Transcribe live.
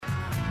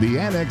The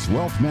Annex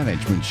Wealth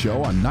Management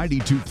Show on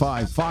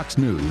 92.5 Fox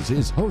News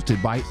is hosted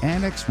by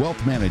Annex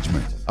Wealth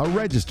Management, a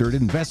registered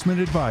investment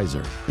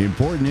advisor.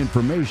 Important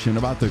information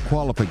about the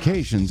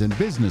qualifications and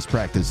business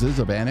practices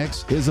of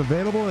Annex is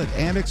available at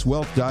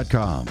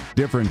annexwealth.com.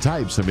 Different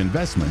types of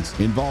investments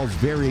involves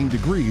varying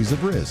degrees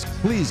of risk.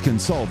 Please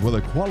consult with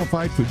a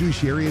qualified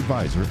fiduciary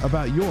advisor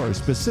about your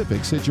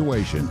specific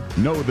situation.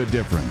 Know the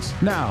difference.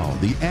 Now,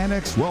 the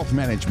Annex Wealth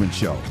Management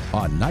Show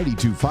on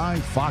 92.5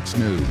 Fox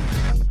News.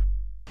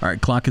 All right,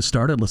 clock has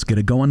started. Let's get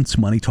it going. It's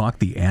Money Talk,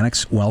 the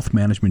Annex Wealth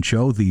Management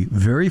Show, the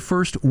very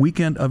first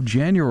weekend of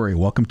January.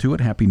 Welcome to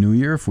it. Happy New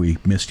Year. If we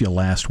missed you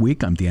last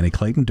week, I'm Danny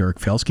Clayton. Derek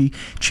Felsky,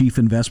 Chief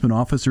Investment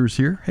Officer, is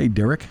here. Hey,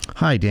 Derek.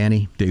 Hi,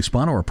 Danny. Dave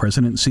Spano, our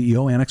President and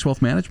CEO, Annex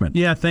Wealth Management.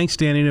 Yeah, thanks,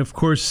 Danny. And of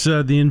course,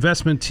 the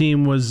investment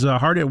team was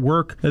hard at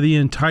work the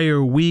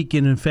entire week.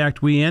 And in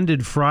fact, we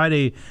ended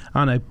Friday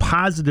on a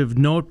positive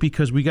note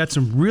because we got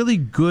some really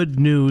good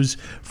news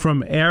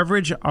from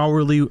average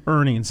hourly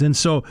earnings. And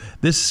so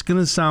this is going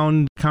to sound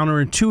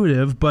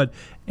counterintuitive, but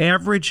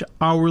average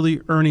hourly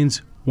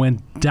earnings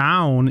went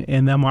down,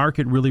 and the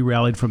market really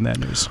rallied from that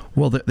news.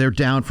 Well, they're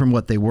down from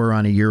what they were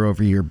on a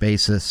year-over-year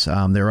basis.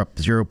 They're up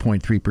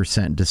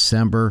 0.3% in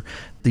December.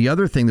 The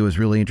other thing that was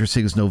really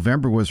interesting is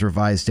November was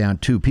revised down,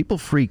 too. People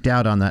freaked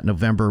out on that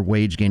November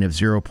wage gain of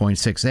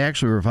 0.6. They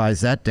actually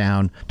revised that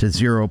down to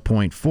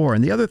 0.4.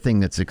 And the other thing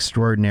that's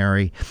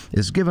extraordinary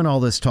is, given all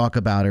this talk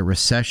about a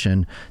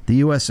recession, the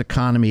U.S.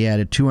 economy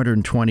added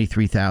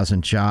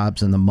 223,000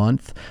 jobs in the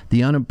month.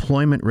 The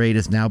unemployment rate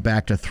is now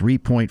back to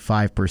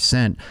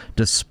 3.5%,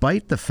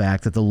 despite the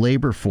fact that the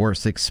labor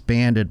force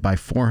expanded by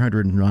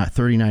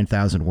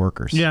 439,000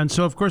 workers. Yeah, and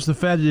so, of course, the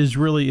Fed is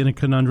really in a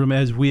conundrum,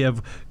 as we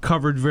have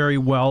covered very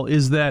well,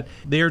 is that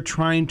they're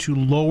trying to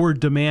lower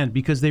demand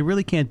because they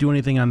really can't do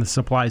anything on the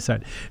supply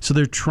side. So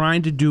they're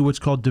trying to do what's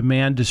called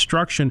demand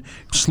destruction,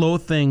 slow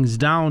things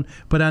down.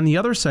 But on the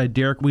other side,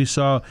 Derek, we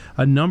saw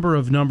a number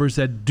of numbers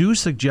that do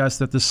suggest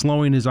that the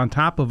slowing is on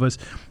top of us.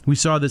 We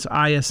saw this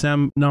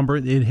ISM number.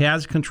 It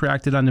has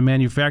contracted on the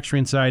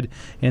manufacturing side.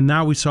 And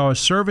now we saw a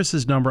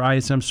services number,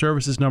 ISM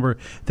services number,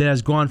 that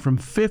has gone from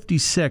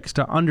 56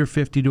 to under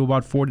 50 to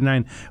about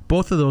 49.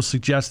 Both of those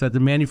suggest that the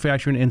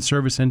manufacturing and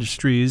service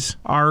industries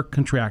are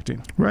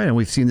contracting. Right, and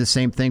we've seen the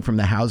same thing from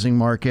the housing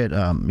market.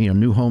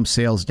 New home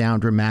sales down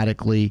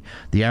dramatically.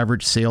 The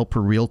average sale per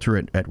realtor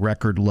at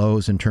record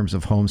lows in terms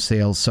of home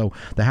sales. So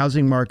the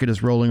housing market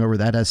is rolling over.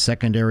 That has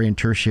secondary and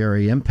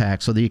tertiary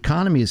impact. So the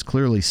economy is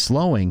clearly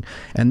slowing,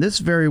 and this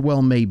very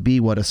well may be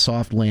what a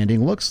soft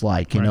landing looks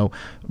like. You know,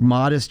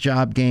 modest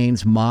job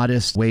gains,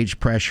 modest wage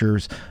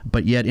pressures,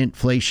 but yet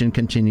inflation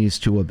continues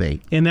to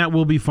abate. And that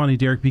will be funny,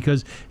 Derek,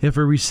 because if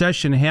a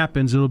recession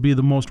happens, it'll be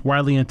the most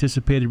widely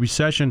anticipated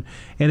recession.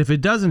 And if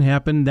it doesn't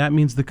happen, that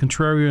means the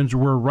contrarians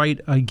were right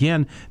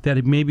again,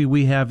 that maybe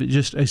we have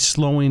just a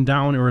slowing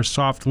down or a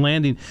soft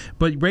landing.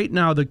 But right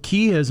now, the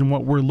key is, and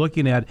what we're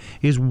looking at,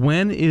 is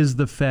when is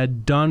the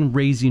Fed done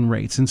raising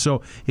rates? And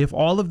so if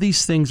all of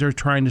these things are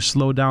trying to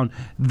slow down,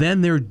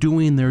 then they're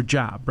doing their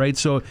job, right?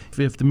 So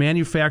if the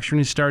manufacturing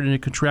is starting to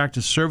contract,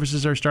 if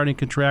services are starting to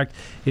contract,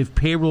 if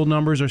payroll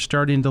numbers are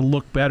starting to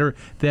look better,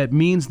 that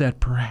means that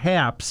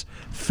perhaps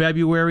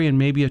February and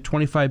maybe a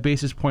 25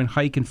 basis point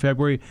hike in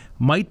February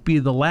might be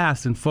the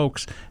last. And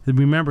folks,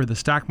 remember, the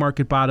stock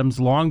market bottoms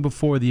long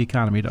before the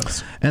economy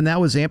does. And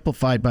that was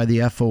amplified by the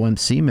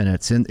FOMC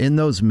minutes. In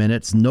those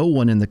minutes, no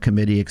one in the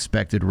committee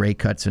expected rate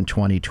cuts in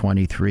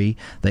 2023.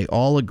 They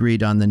all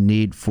agreed on the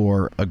need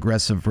for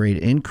aggressive rate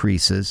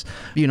increases.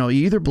 You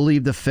either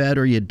believe the Fed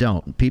or you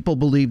don't. People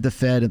believed the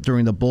Fed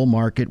during the bull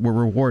market were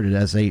rewarded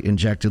as they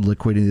injected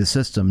liquidity into the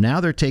system. Now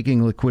they're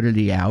taking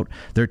liquidity out.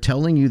 They're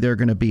telling you they're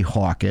going to be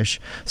hawkish.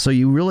 So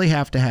you really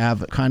have to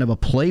have kind of a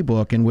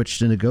playbook in which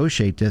to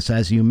negotiate this,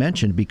 as you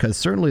mentioned, because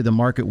certainly the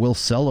market will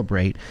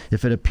celebrate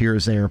if it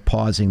appears they are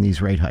pausing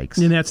these rate hikes.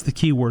 And that's the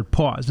key word,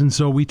 pause. And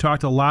so we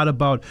talked a lot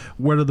about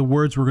what are the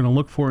words we're going to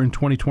look for in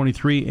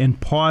 2023, and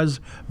pause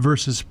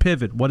versus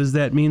pivot. What does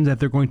that mean? That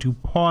they're going to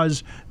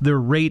pause their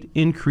rate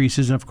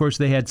increases. And of course,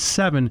 they had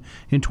 7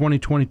 in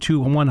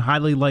 2022, and one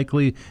highly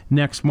likely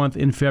next month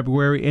in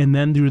February. And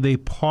then do they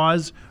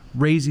pause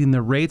raising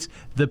the rates?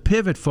 The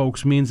pivot,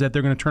 folks, means that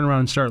they're going to turn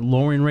around and start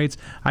lowering rates.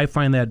 I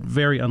find that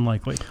very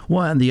unlikely.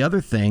 Well, and the other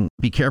thing,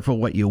 be careful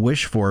what you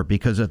wish for,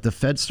 because if the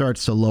Fed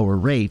starts to lower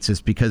rates, it's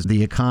because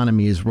the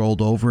economy is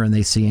rolled over and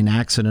they see an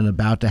accident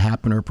about to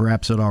happen, or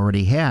perhaps it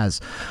already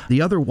has.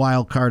 The other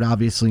wild card,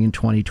 obviously, in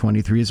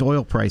 2023 is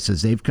oil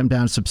prices. They've come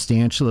down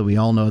substantially. We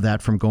all know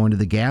that from going to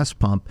the gas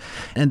pump.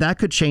 And that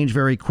could change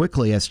very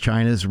quickly as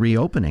China is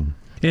reopening.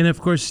 And,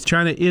 of course,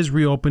 China is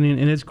reopening,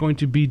 and it's going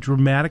to be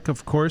dramatic,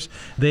 of course.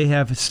 They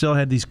have still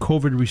had these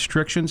COVID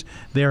restrictions.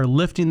 They are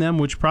lifting them,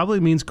 which probably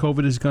means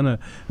COVID is going to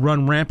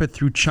run rampant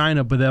through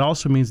China, but that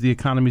also means the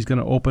economy is going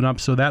to open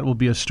up, so that will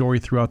be a story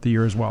throughout the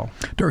year as well.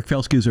 Derek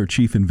Felsky is our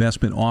Chief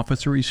Investment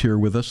Officer. He's here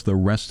with us the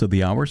rest of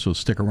the hour, so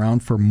stick around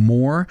for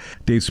more.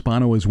 Dave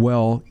Spano as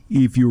well.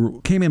 If you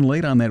came in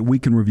late on that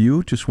Week in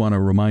Review, just want to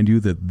remind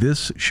you that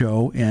this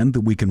show and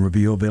the Week in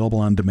Review available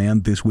on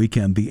demand this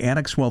weekend. The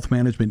Annex Wealth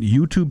Management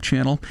YouTube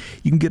channel channel.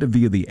 You can get it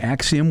via the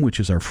Axiom, which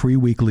is our free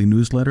weekly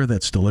newsletter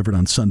that's delivered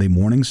on Sunday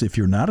mornings. If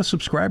you're not a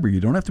subscriber, you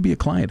don't have to be a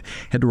client.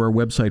 Head to our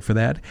website for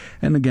that.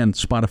 And again,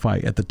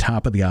 Spotify at the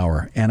top of the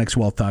hour,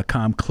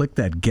 annexwealth.com. Click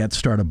that Get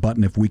Started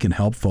button if we can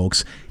help,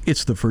 folks.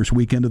 It's the first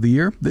weekend of the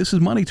year. This is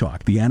Money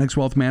Talk, the Annex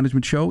Wealth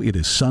Management Show. It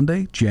is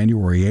Sunday,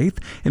 January 8th,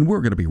 and we're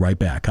going to be right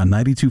back on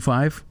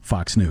 92.5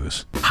 Fox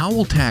News. How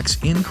will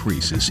tax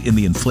increases in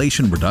the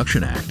Inflation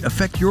Reduction Act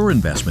affect your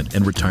investment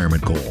and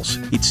retirement goals?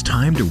 It's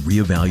time to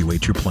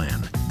reevaluate your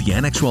plan. The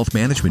Annex Wealth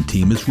Management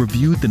team has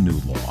reviewed the new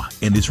law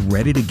and is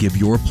ready to give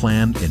your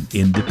plan an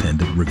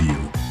independent review.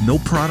 No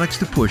products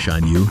to push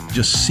on you,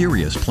 just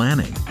serious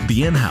planning.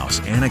 The in-house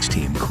Annex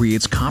team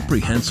creates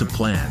comprehensive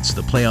plans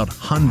that play out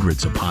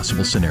hundreds of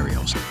possible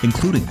scenarios,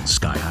 including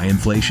sky-high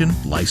inflation,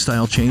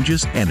 lifestyle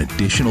changes, and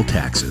additional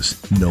taxes.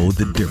 Know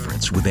the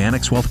difference with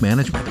Annex Wealth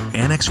Management.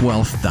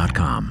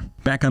 AnnexWealth.com.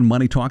 Back on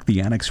Money Talk, the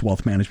Annex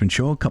Wealth Management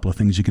Show. A couple of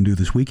things you can do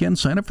this weekend.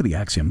 Sign up for the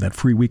Axiom, that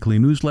free weekly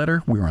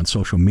newsletter. We're on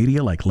social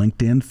media like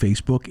LinkedIn,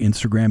 Facebook,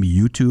 Instagram,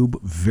 YouTube.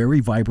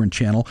 Very vibrant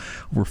channel.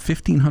 Over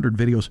 1,500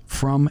 videos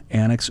from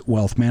Annex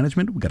Wealth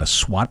Management. We've got a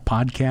SWAT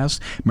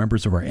podcast.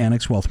 Members of our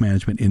Annex Wealth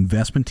Management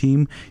investment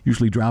team.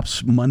 Usually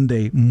drops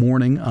Monday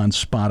morning on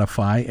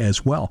Spotify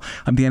as well.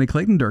 I'm Danny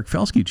Clayton. Dirk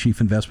Felsky,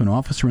 Chief Investment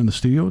Officer in the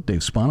studio.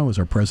 Dave Spano is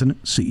our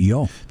President,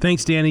 CEO.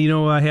 Thanks, Danny. You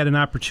know, I had an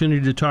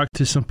opportunity to talk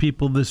to some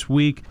people this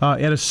week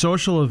at a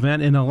social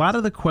event, and a lot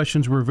of the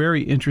questions were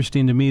very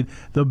interesting to me.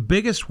 The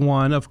biggest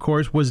one, of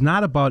course, was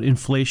not about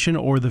inflation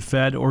or the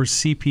Fed or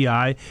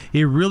CPI.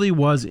 It really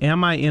was,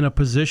 am I in a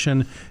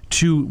position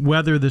to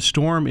weather the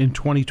storm in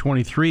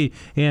 2023?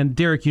 And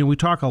Derek, you know, we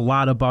talk a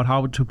lot about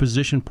how to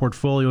position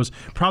portfolios,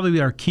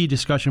 probably our key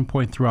discussion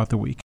point throughout the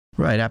week.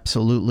 Right,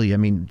 absolutely. I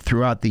mean,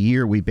 throughout the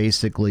year, we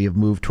basically have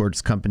moved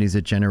towards companies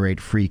that generate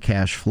free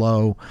cash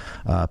flow,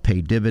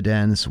 pay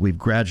dividends. We've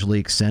gradually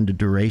extended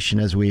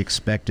duration as we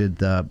expected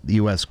the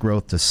U.S.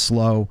 growth to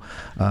slow.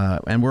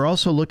 And we're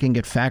also looking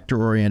at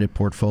factor-oriented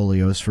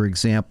portfolios. For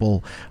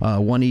example,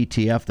 one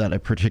ETF that I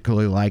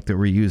particularly like that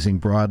we're using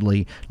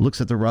broadly looks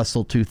at the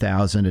Russell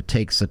 2000. It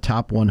takes the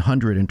top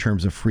 100 in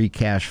terms of free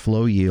cash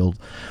flow yield,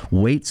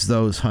 weights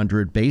those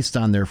 100 based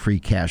on their free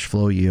cash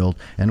flow yield,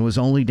 and was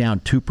only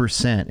down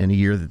 2% in a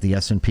year that the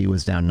S&P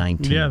was down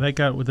 19. Yeah,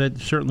 that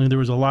certainly there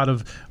was a lot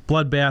of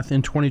bloodbath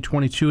in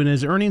 2022. And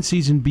as earnings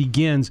season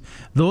begins,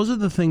 those are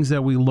the things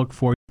that we look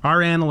for.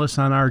 Our analysts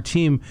on our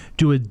team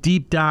do a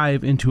deep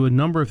dive into a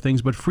number of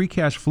things, but free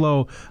cash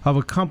flow of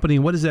a company,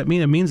 what does that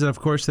mean? It means that, of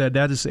course, that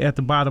is at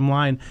the bottom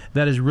line.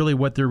 That is really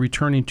what they're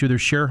returning to their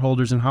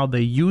shareholders and how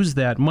they use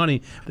that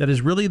money. That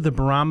is really the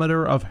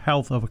barometer of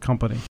health of a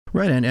company.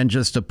 Right, and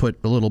just to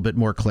put a little bit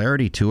more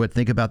clarity to it,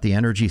 think about the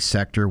energy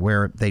sector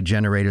where they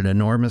generated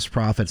enormous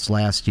profits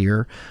last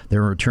year.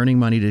 They're returning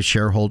money to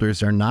shareholders.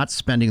 They're not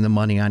spending the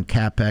money on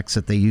CapEx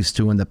that they used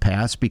to in the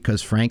past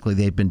because, frankly,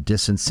 they've been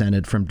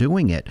disincented from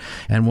doing it.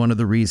 And one of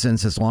the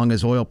reasons, as long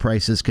as oil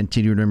prices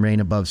continue to remain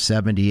above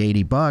 $70,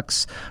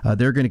 $80,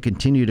 they're going to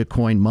continue to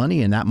coin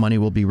money, and that money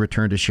will be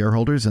returned to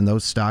shareholders, and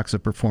those stocks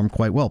have performed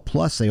quite well.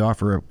 Plus, they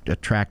offer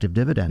attractive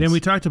dividends. And we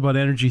talked about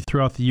energy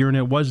throughout the year, and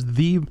it was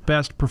the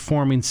best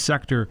performing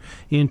sector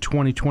in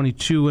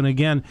 2022. And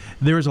again,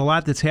 there's a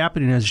lot that's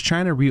happening. As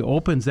China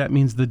reopens, that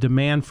means the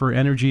demand for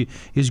energy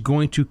is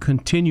going to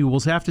continue. We'll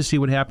have to see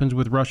what happens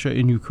with Russia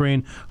and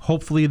Ukraine.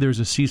 Hopefully there's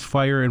a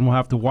ceasefire, and we'll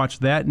have to watch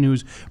that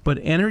news. But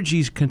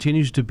energy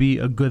continues to be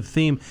a good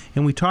theme.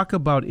 And we talk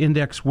about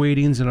index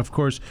weightings, and of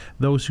course,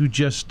 those who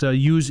just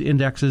use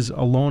indexes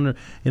alone,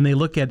 and they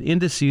look at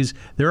indices.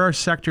 There are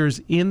sectors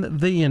in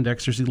the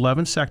index. There's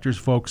 11 sectors,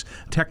 folks.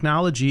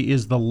 Technology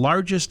is the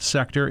largest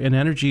sector, and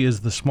energy is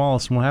the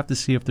smallest. And we'll have to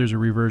see if there's a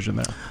reversion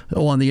there.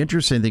 Well, and the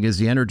interesting thing is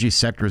the energy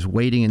sector's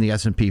weighting in the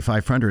S&P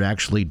 500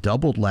 actually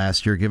doubled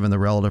last year given the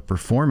relative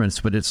performance,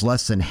 but it's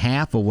less than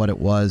half of what it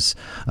was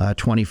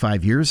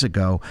 25 years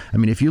ago. I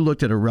mean, if you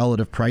looked at a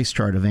relative price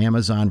chart of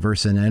Amazon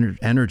versus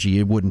energy,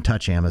 you wouldn't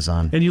touch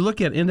Amazon. And you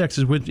look at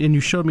indexes, and you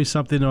showed me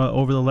something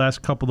over the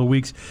last couple of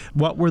weeks.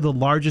 What were the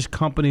largest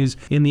companies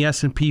in the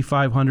S&P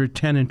 500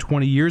 10 and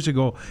 20 years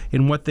ago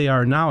and what they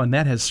are now? And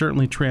that has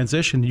certainly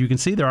transitioned. You can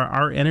see there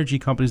are energy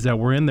companies that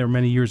were in there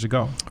many years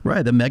ago.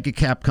 Right. The mega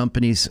cap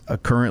companies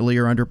currently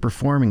are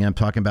underperforming. I'm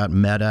talking about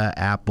Meta,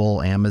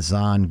 Apple,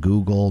 Amazon,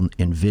 Google,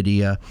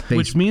 NVIDIA.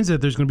 Which means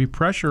that there's going to be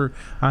pressure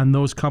on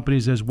those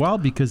companies as well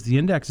because the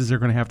indexes are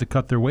going to have to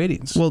cut their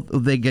weightings. Well,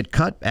 they get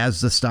cut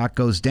as the stock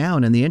goes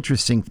down. And the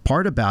interesting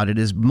part about it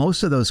is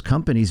most of those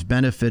companies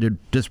benefited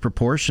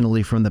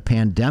disproportionately from the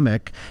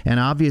pandemic. And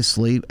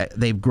obviously,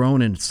 they've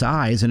grown in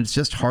size, and it's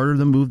just harder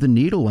to move the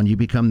needle when you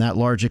become that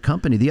large a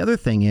company. The other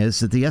thing is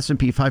that the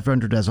S&P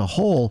 500 as a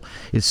whole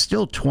is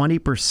still 20%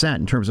 20%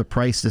 in terms of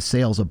price to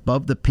sales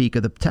above the peak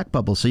of the tech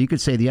bubble. So you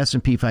could say the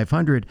S&P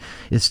 500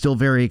 is still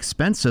very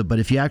expensive, but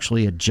if you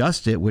actually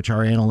adjust it, which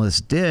our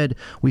analysts did,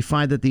 we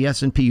find that the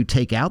S&P, you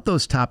take out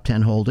those top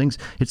 10 holdings,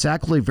 it's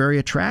actually very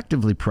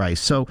attractively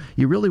priced. So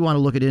you really want to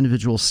look at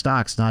individual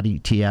stocks, not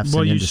ETFs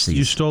and indices.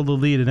 You stole the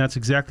lead, and that's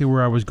exactly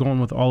where I was going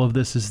with all of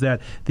this, is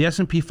that the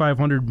S&P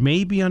 500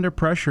 may be under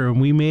pressure, and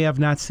we may have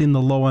not seen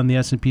the low on the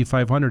S&P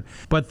 500,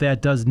 but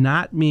that does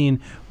not mean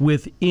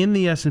within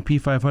the S&P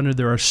 500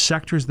 there are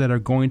sectors that are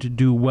going to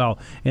do well,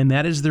 and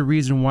that is the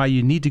reason why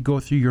you need to go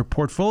through your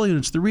portfolio. And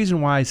it's the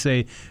reason why I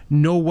say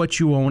know what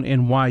you own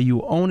and why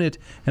you own it,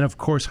 and of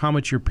course how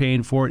much you're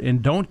paying for it,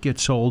 and don't get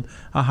sold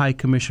a high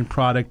commission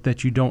product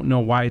that you don't know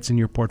why it's in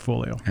your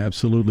portfolio.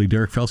 Absolutely.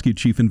 Derek Felsky,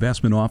 Chief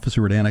Investment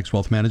Officer at Annex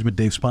Wealth Management.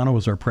 Dave Spano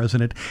is our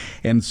President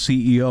and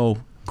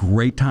CEO.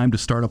 Great time to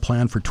start a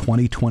plan for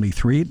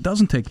 2023. It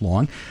doesn't take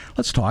long.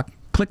 Let's talk.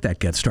 Click that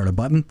Get Started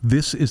button.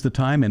 This is the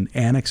time, and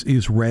Annex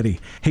is ready.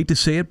 Hate to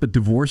say it, but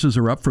divorces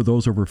are up for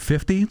those over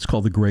 50. It's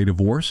called the Gray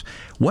Divorce.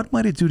 What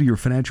might it do to your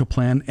financial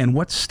plan, and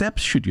what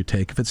steps should you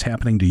take if it's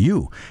happening to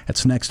you?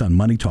 That's next on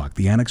Money Talk,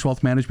 the Annex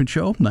Wealth Management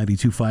Show,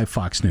 92.5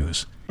 Fox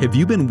News. Have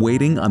you been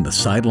waiting on the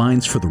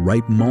sidelines for the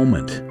right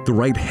moment, the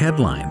right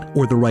headline,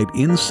 or the right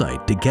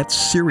insight to get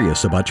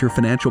serious about your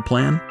financial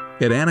plan?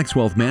 At Annex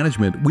Wealth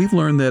Management, we've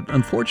learned that,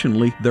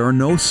 unfortunately, there are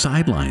no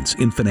sidelines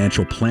in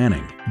financial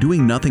planning.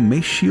 Doing nothing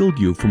may shield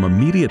you from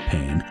immediate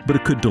pain, but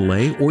it could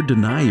delay or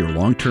deny your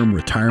long-term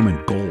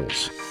retirement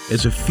goals.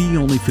 As a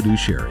fee-only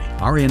fiduciary,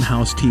 our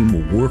in-house team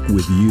will work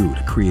with you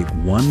to create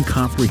one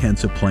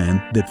comprehensive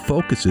plan that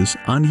focuses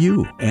on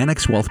you.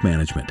 Annex Wealth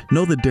Management.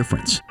 Know the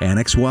difference.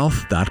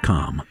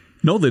 AnnexWealth.com.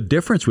 Know the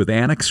difference with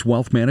Annex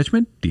Wealth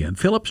Management? Deanne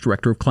Phillips,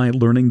 Director of Client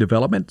Learning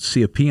Development,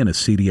 CFP and a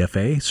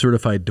CDFA,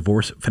 Certified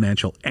Divorce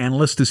Financial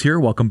Analyst, is here.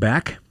 Welcome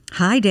back.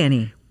 Hi,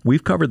 Danny.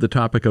 We've covered the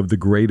topic of the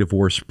gray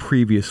divorce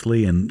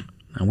previously, and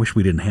I wish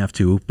we didn't have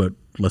to, but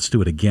let's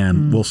do it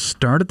again. We'll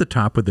start at the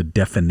top with a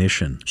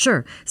definition.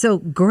 Sure. So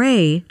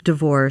gray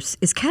divorce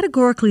is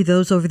categorically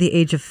those over the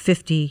age of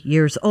 50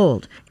 years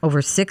old.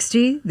 Over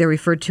 60, they're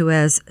referred to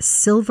as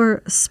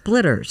silver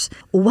splitters.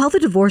 While the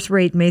divorce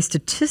rate may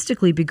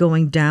statistically be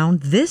going down,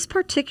 this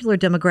particular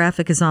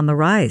demographic is on the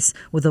rise,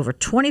 with over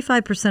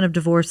 25% of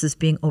divorces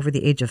being over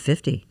the age of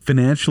 50.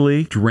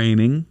 Financially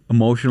draining,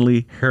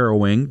 emotionally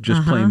harrowing,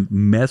 just plain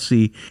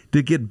messy. Did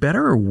it get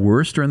better or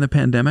worse during the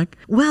pandemic?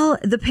 Well,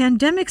 the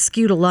pandemic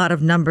skewed a lot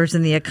of numbers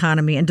in the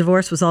economy, and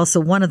divorce was also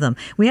one of them.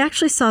 We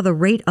actually saw the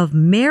rate of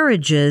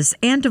marriages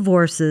and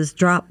divorces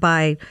drop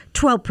by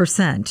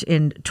 12%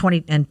 in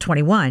 20 and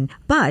 21.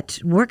 But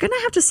we're going to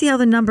have to see how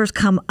the numbers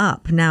come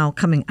up now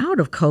coming out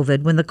of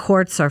COVID, when the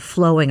courts are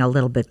flowing a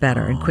little bit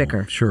better and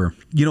quicker. Sure.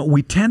 You know,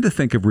 we tend to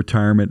think of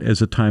retirement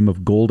as a time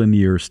of golden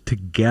years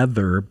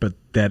together, but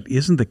that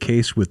isn't the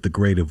case with the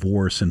gray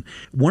divorce. And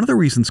one of the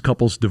reasons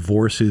couples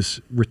divorce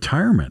is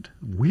retirement.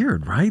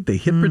 Weird, right? They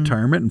hit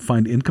retirement and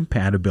find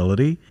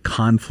incompatibility,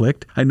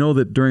 conflict. I know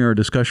that during our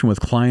discussion with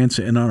clients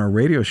and on our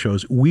radio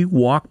shows, we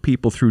walk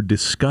people through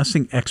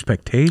discussing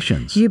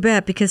expectations. You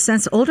bet, because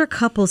since older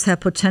couples have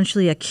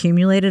potentially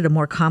accumulated a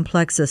more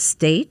complex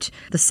estate,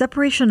 the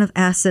separation of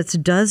assets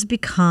does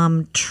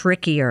become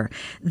trickier.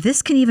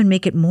 This can even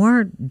make it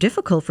more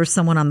difficult for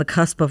someone on the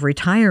cusp of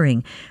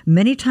retiring.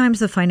 Many times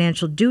the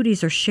financial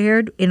duties are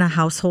shared in a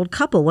household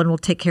couple. One will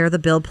take care of the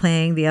bill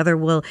paying, the other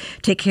will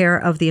take care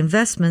of the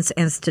investments,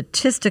 and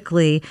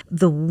statistically,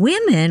 the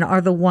women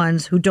are the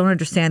ones who don't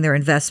understand their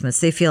investments.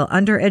 They feel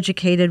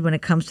undereducated when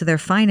it comes to their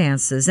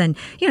finances. And,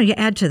 you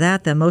add to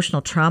that the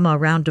emotional trauma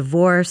around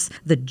divorce,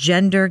 the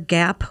gender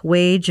gap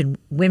wage, and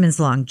women's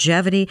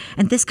longevity,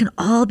 and this can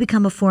all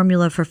become a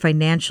formula for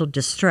financial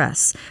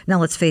distress. Now,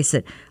 let's face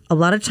it, a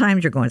lot of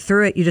times you're going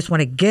through it, you just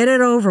want to get it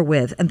over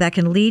with, and that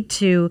can lead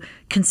to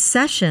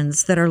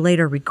concessions that are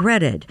later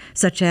regretted,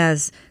 such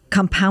as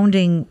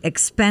compounding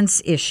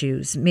expense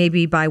issues,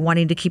 maybe by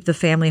wanting to keep the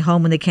family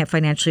home when they can't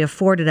financially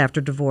afford it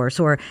after divorce,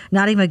 or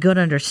not even a good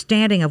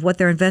understanding of what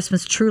their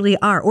investments truly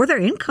are, or their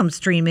income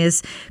stream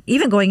is,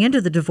 even going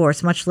into the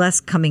divorce, much less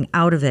coming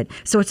out of it.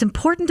 So it's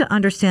important to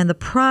understand the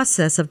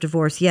process of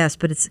divorce, yes,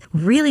 but it's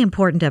really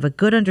important to have a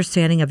good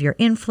understanding of your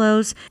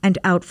inflows and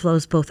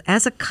outflows, both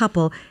as a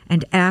couple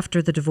and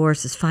after the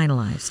divorce is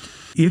finalized.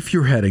 If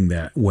you're heading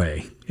that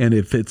way, and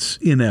if it's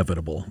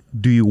inevitable,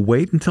 do you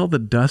wait until the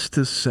dust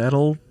has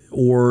settled,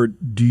 or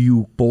do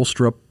you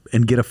bolster up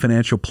and get a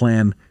financial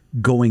plan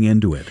going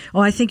into it?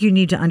 Oh, I think you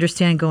need to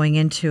understand going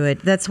into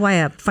it. That's why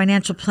a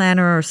financial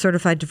planner or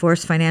certified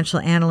divorce financial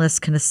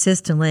analyst can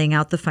assist in laying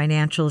out the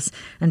financials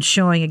and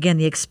showing, again,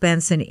 the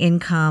expense and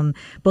income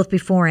both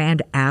before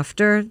and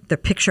after. The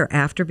picture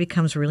after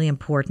becomes really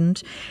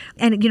important.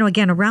 And,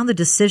 again, around the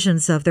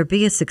decisions of their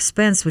biggest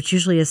expense, which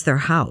usually is their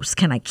house.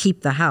 Can I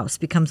keep the house?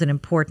 Becomes an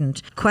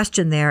important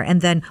question there.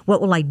 And then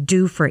what will I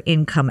do for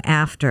income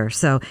after?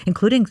 So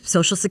including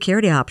Social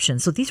Security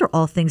options. So these are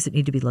all things that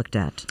need to be looked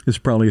at. It's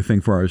probably a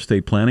thing for our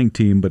estate planning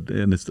team,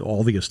 and it's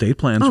all the estate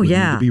plans would need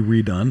to be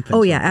redone.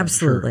 Oh, yeah,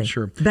 absolutely.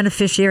 Sure.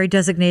 Beneficiary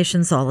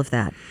designations, all of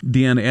that.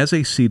 Deanne, as a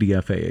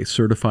CDFA, a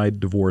Certified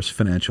Divorce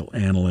Financial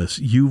Analyst,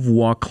 you've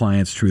walked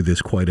clients through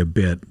this quite a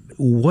bit.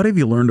 What have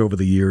you learned over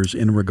the years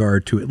in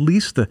regard to at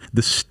least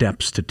the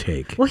steps to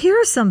take? Well, here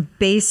are some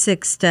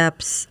basic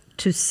steps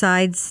to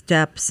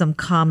sidestep some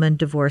common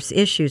divorce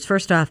issues.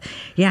 First off,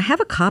 have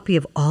a copy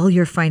of all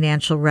your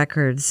financial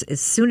records as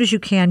soon as you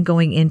can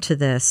going into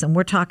this. And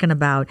we're talking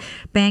about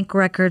bank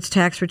records,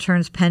 tax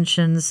returns,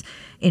 pensions,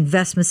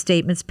 investment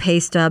statements, pay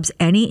stubs,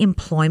 any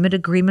employment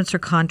agreements or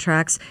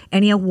contracts,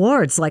 any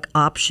awards like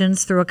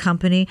options through a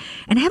company,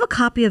 and have a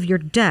copy of your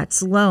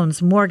debts,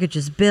 loans,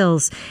 mortgages,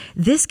 bills.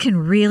 This can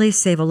really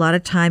save a lot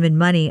of time and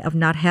money of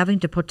not having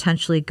to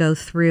potentially go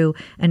through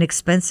an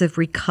expensive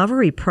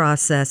recovery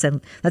process,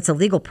 and that's a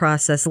legal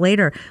process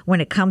later when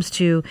it comes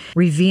to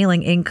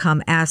revealing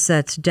income,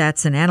 assets,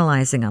 debts, and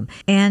analyzing them.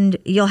 And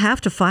you'll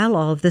have to file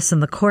all of this in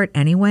the court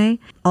anyway.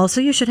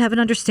 Also, you should have an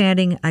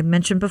understanding, I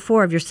mentioned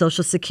before, of your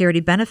Social Security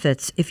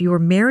benefits. If you were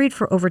married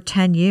for over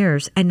 10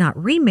 years and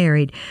not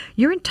remarried,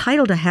 you're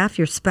entitled to half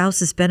your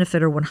spouse's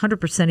benefit or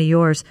 100% of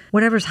yours,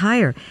 whatever's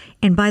higher.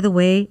 And by the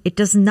way, it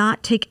does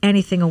not take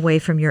anything away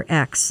from your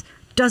ex.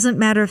 Doesn't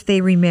matter if they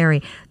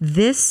remarry.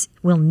 This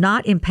will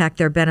not impact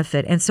their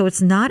benefit. And so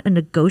it's not a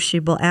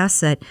negotiable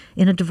asset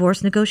in a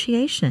divorce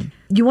negotiation.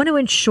 You want to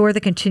ensure the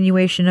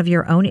continuation of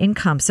your own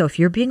income. So if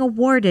you're being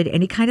awarded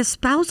any kind of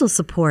spousal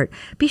support,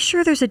 be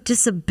sure there's a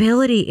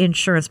disability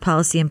insurance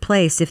policy in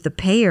place if the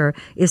payer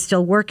is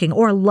still working,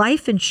 or a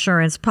life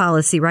insurance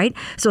policy, right?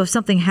 So if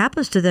something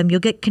happens to them,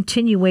 you'll get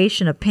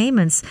continuation of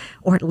payments,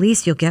 or at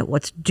least you'll get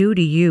what's due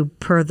to you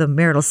per the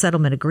marital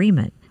settlement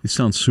agreement. It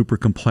sounds super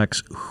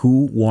complex.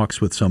 Who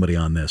walks with somebody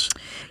on this?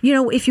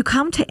 If you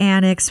come to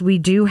Annex, we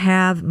do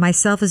have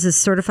myself as a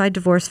certified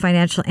divorce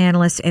financial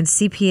analyst and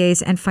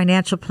CPAs and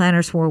financial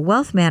planners who are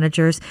wealth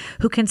managers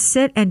who can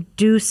sit and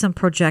do some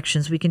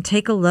projections. We can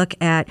take a look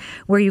at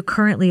where you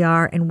currently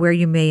are and where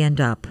you may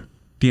end up.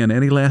 Deanne,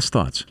 any last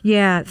thoughts?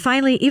 Yeah.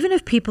 Finally, even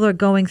if people are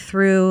going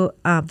through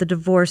the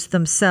divorce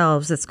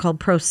themselves, it's called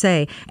pro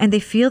se, and they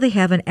feel they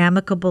have an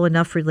amicable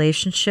enough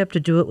relationship to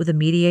do it with a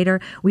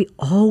mediator, we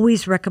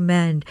always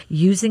recommend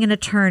using an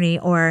attorney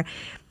or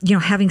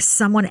having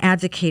someone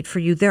advocate for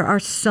you. There are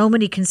so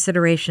many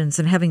considerations,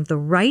 and having the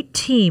right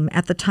team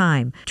at the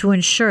time to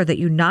ensure that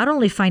you not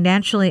only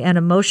financially and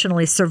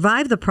emotionally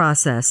survive the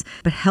process,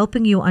 but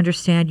helping you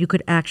understand you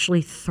could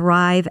actually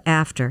thrive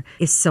after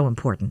is so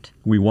important.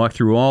 We walk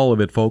through all of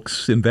it,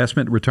 folks.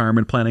 Investment,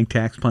 retirement planning,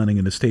 tax planning,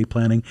 and estate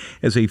planning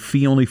as a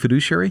fee-only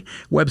fiduciary.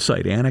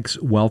 Website,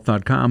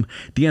 annexwealth.com.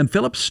 Deanne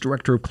Phillips,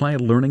 Director of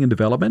Client Learning and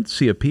Development,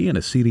 CFP and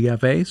a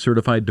CDFA,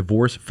 Certified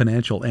Divorce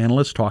Financial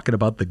Analyst, talking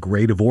about the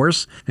Gray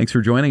Divorce. Thanks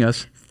for joining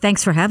us.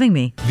 Thanks for having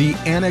me. The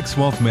Annex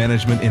Wealth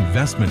Management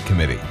Investment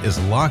Committee is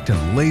locked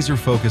and laser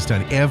focused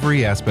on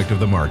every aspect of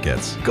the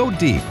markets. Go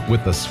deep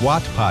with the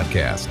SWOT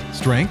podcast.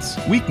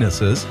 Strengths,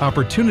 weaknesses,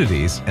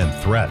 opportunities, and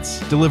threats.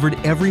 Delivered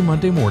every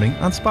Monday morning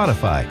on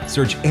Spotify.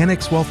 Search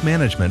Annex Wealth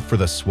Management for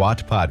the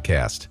SWOT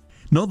podcast.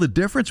 Know the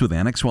difference with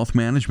Annex Wealth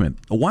Management.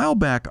 A while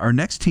back, our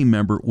next team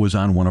member was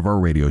on one of our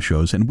radio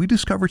shows, and we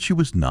discovered she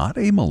was not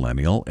a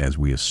millennial, as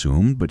we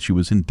assumed, but she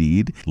was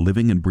indeed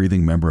living and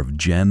breathing member of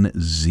Gen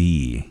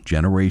Z,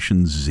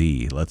 Generation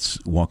Z. Let's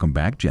welcome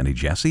back Jenny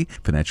Jesse,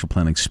 financial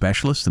planning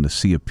specialist and a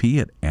CFP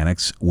at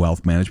Annex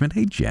Wealth Management.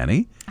 Hey,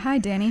 Jenny. Hi,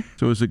 Danny.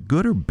 So is it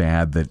good or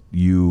bad that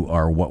you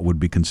are what would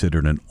be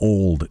considered an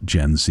old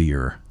Gen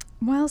Zer?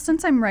 Well,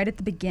 since I'm right at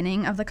the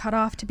beginning of the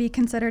cutoff to be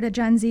considered a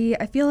Gen Z,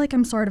 I feel like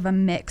I'm sort of a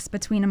mix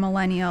between a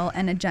millennial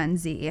and a Gen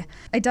Z.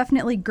 I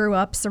definitely grew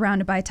up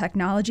surrounded by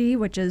technology,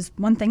 which is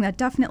one thing that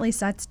definitely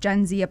sets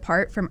Gen Z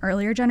apart from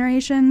earlier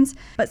generations.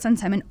 But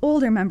since I'm an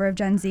older member of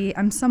Gen Z,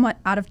 I'm somewhat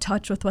out of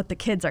touch with what the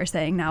kids are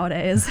saying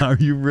nowadays. Are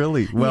you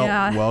really? Well,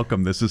 yeah.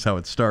 Welcome. This is how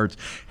it starts.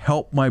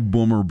 Help my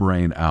boomer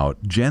brain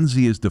out. Gen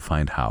Z is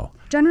defined how?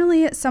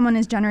 Generally, someone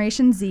is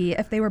Generation Z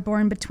if they were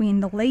born between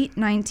the late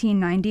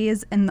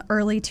 1990s and the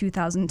early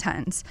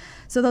 2010s.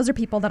 So those are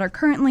people that are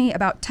currently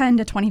about 10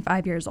 to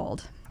 25 years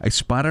old. I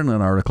spotted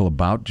an article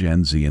about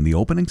Gen Z, and the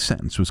opening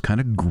sentence was kind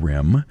of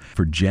grim.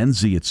 For Gen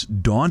Z, it's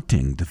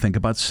daunting to think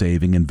about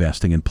saving,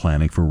 investing, and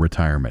planning for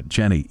retirement.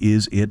 Jenny,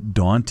 is it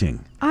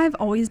daunting? I've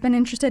always been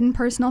interested in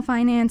personal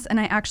finance, and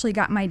I actually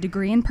got my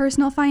degree in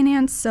personal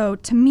finance, so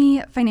to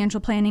me, financial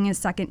planning is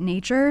second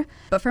nature.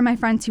 But for my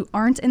friends who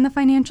aren't in the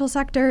financial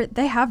sector,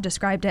 they have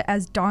described it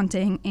as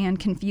daunting and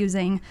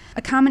confusing.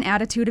 A common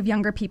attitude of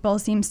younger people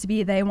seems to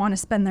be they want to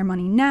spend their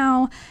money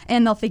now,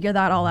 and they'll figure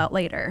that all out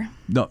later.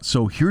 No,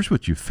 so here's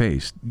what you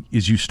faced.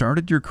 Is you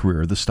started your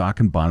career, the stock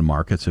and bond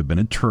markets have been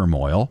in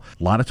turmoil.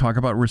 A lot of talk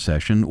about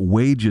recession,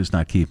 wages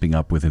not keeping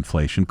up with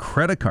inflation,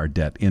 credit card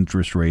debt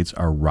interest rates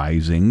are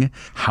rising,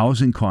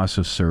 housing costs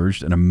have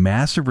surged, and a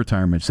massive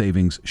retirement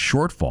savings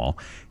shortfall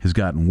has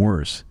gotten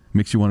worse.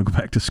 Makes you want to go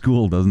back to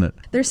school, doesn't it?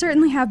 There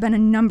certainly have been a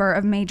number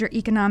of major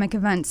economic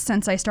events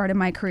since I started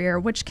my career,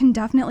 which can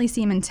definitely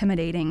seem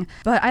intimidating.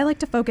 But I like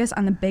to focus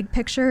on the big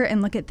picture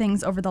and look at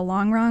things over the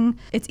long run.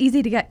 It's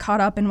easy to get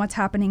caught up in what's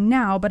happening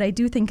now, but I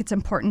do think it's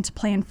important to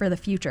plan for the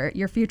future.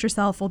 Your future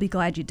self will be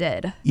glad you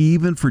did.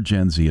 Even for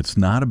Gen Z, it's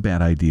not a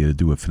bad idea to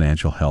do a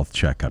financial health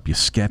checkup. You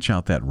sketch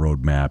out that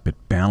roadmap. It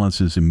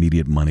balances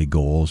immediate money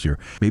goals. You're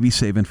maybe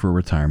saving for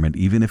retirement,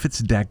 even if it's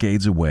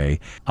decades away.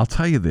 I'll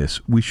tell you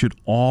this, we should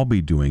all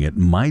be doing it.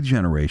 My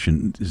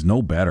generation is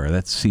no better.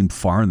 That seemed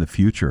far in the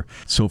future.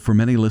 So for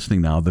many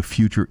listening now, the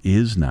future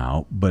is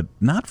now, but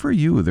not for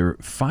you. There are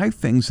 5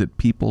 things that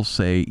people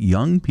say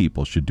young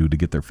people should do to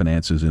get their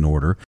finances in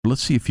order.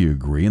 Let's see if you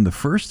agree. And the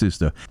first is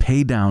to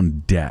pay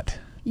down debt.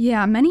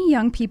 Yeah, many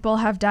young people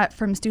have debt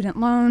from student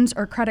loans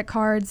or credit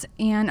cards,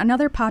 and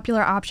another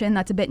popular option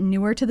that's a bit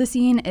newer to the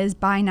scene is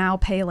buy now,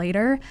 pay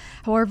later.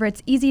 However,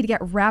 it's easy to get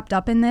wrapped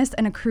up in this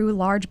and accrue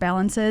large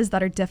balances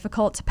that are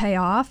difficult to pay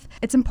off.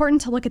 It's important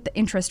to look at the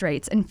interest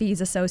rates and fees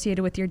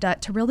associated with your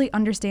debt to really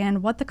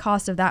understand what the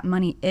cost of that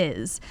money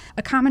is.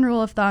 A common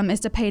rule of thumb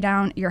is to pay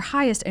down your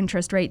highest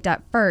interest rate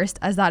debt first,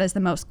 as that is the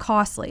most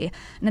costly.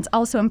 And it's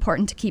also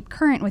important to keep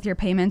current with your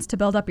payments to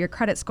build up your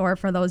credit score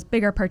for those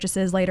bigger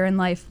purchases later in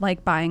life,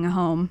 like buying a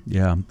home.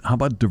 Yeah. How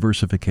about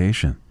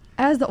diversification?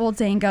 As the old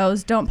saying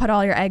goes, don't put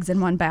all your eggs in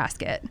one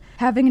basket.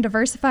 Having a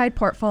diversified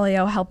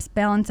portfolio helps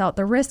balance out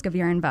the risk of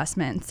your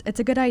investments.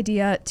 It's a good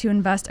idea to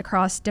invest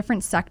across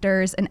different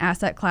sectors and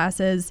asset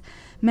classes.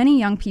 Many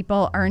young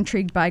people are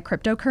intrigued by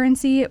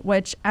cryptocurrency,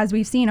 which, as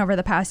we've seen over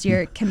the past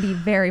year, can be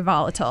very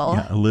volatile.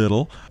 Yeah, a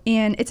little.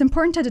 And it's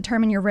important to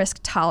determine your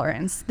risk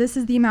tolerance. This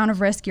is the amount of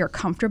risk you're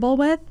comfortable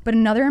with, but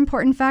another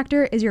important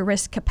factor is your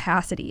risk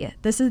capacity.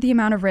 This is the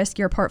amount of risk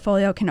your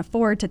portfolio can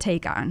afford to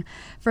take on.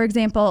 For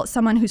example,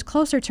 someone who's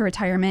closer to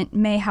retirement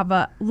may have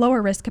a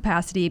lower risk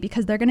capacity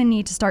because they're going to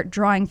need to start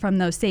drawing from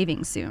those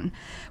savings soon,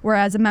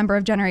 whereas a member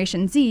of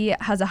Generation Z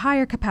has a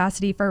higher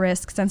capacity for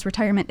risk since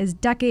retirement is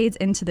decades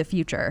into the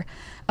future.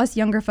 Us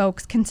younger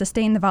folks can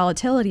sustain the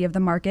volatility of the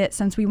market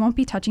since we won't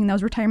be touching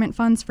those retirement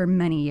funds for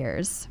many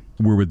years.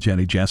 We're with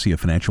Jenny Jesse, a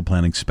financial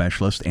planning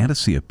specialist and a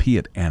CFP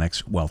at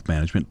Annex Wealth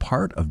Management,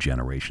 part of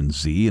Generation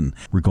Z, and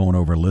we're going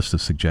over a list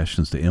of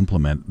suggestions to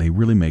implement. They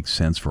really make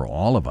sense for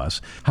all of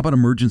us. How about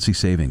emergency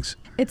savings?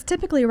 It's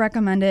typically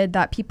recommended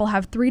that people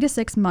have 3 to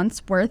 6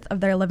 months worth of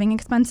their living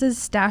expenses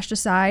stashed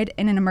aside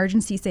in an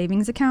emergency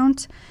savings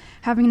account.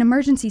 Having an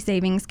emergency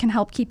savings can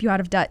help keep you out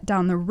of debt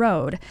down the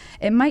road.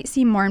 It might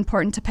seem more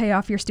important to pay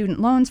off your student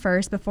loans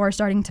first before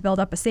starting to build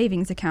up a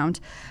savings account,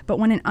 but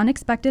when an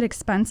unexpected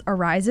expense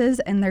arises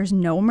and there's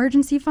no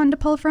emergency fund to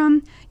pull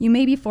from, you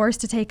may be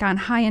forced to take on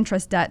high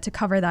interest debt to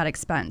cover that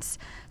expense.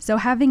 So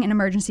having an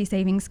emergency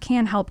savings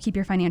can help keep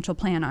your financial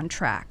plan on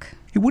track.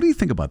 Hey, what do you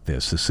think about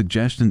this? The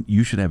suggestion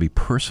you should have a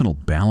personal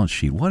balance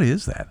sheet. What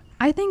is that?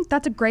 I think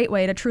that's a great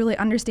way to truly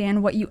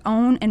understand what you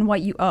own and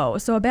what you owe.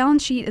 So a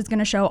balance sheet is going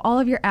to show all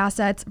of your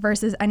assets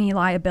versus any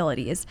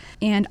liabilities.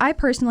 And I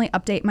personally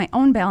update my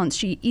own balance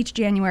sheet each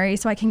January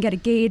so I can get a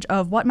gauge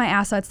of what my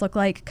assets look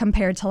like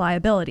compared to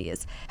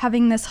liabilities.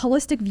 Having this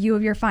holistic view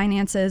of your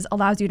finances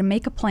allows you to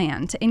make a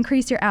plan to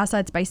increase your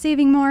assets by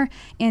saving more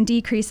and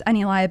decrease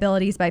any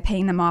liabilities by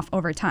paying them off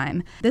over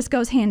time. This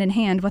goes hand in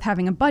hand with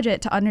having a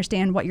budget to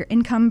understand what your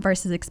income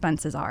versus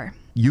expenses are.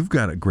 You've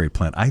got a great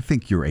plan. I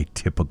think you're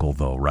atypical,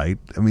 though, right?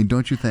 I mean,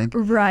 don't you think?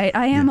 Right.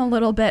 I am a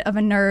little bit of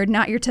a nerd,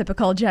 not your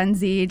typical Gen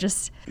Z.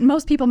 Just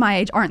most people my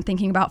age aren't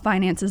thinking about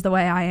finances the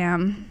way I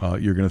am.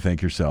 You're going to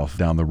thank yourself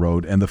down the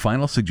road. And the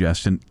final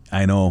suggestion,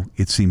 I know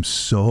it seems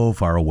so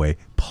far away,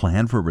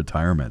 plan for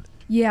retirement.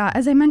 Yeah,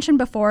 as I mentioned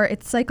before,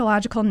 it's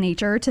psychological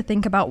nature to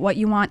think about what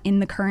you want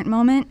in the current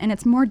moment, and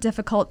it's more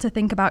difficult to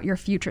think about your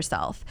future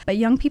self. But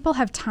young people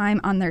have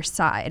time on their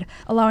side,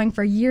 allowing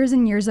for years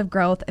and years of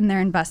growth in their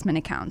investment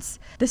accounts.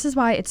 This is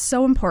why it's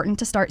so important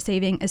to start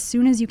saving as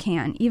soon as you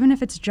can, even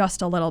if it's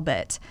just a little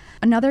bit.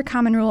 Another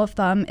common rule of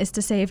thumb is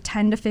to save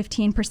 10 to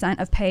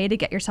 15% of pay to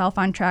get yourself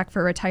on track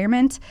for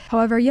retirement.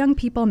 However, young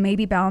people may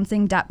be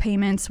balancing debt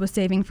payments with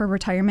saving for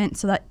retirement,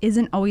 so that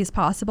isn't always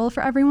possible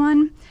for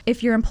everyone.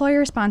 If your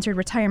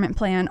employer-sponsored retirement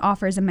plan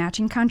offers a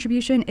matching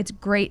contribution, it's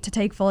great to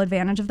take full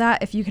advantage of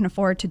that if you can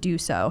afford to do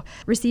so.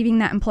 Receiving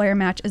that employer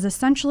match is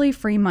essentially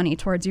free money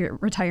towards your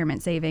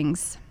retirement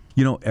savings.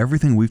 You know,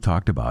 everything we've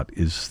talked about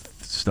is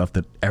stuff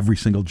that every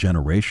single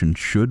generation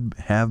should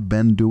have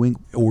been doing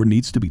or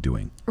needs to be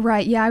doing.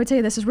 Right. Yeah, I would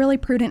say this is really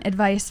prudent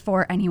advice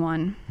for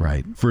anyone.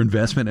 Right. For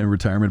investment and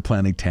retirement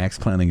planning, tax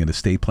planning, and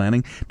estate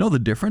planning, know the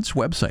difference?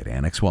 Website,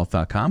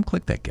 annexwealth.com.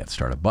 Click that Get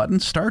Started button.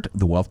 Start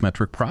the wealth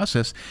metric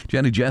process.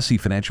 Jenny Jesse,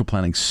 financial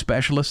planning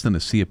specialist and a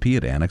CFP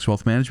at Annex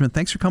Wealth Management.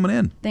 Thanks for coming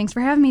in. Thanks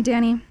for having me,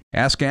 Danny.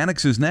 Ask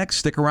Annex is next.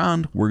 Stick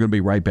around. We're going to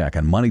be right back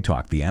on Money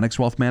Talk, the Annex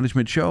Wealth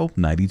Management Show,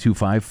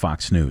 92.5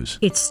 Fox News.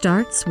 It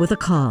starts with a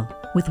call.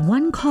 With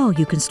one call,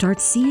 you can start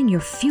seeing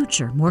your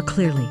future more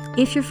clearly.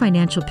 If your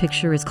financial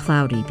picture is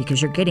cloudy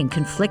because you're getting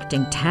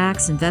conflicting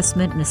tax,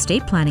 investment, and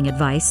estate planning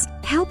advice,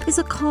 help is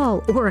a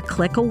call or a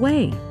click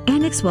away.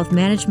 Annex Wealth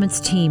Management's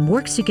team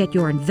works to get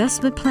your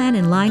investment plan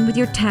in line with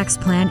your tax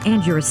plan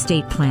and your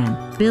estate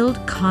plan. Build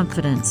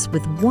confidence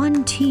with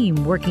one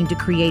team working to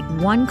create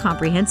one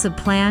comprehensive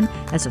plan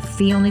as a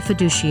fee-only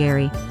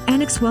fiduciary.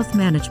 Annex Wealth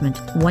Management.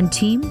 One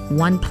team,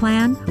 one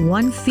plan,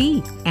 one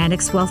fee.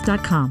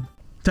 AnnexWealth.com.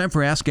 Time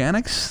for Ask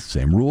Annex.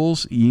 Same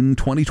rules in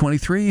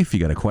 2023. If you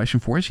got a question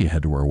for us, you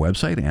head to our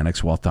website,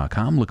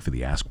 annexwealth.com. Look for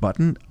the Ask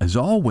button. As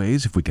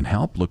always, if we can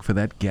help, look for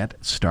that Get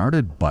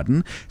Started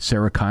button.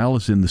 Sarah Kyle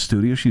is in the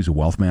studio. She's a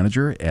wealth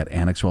manager at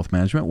Annex Wealth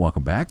Management.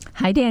 Welcome back.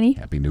 Hi, Danny.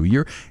 Happy New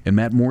Year. And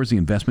Matt Moore is the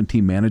investment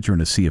team manager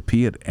and a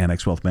CFP at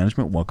Annex Wealth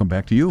Management. Welcome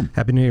back to you.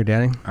 Happy New Year,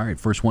 Danny. All right,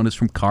 first one is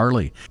from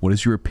Carly. What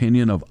is your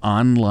opinion of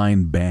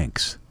online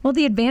banks? Well,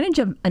 the advantage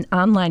of an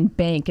online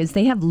bank is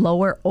they have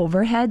lower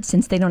overhead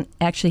since they don't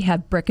actually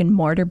have brick and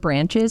mortar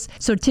branches.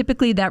 So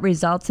typically that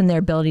results in their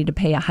ability to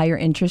pay a higher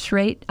interest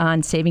rate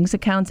on savings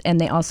accounts,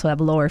 and they also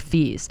have lower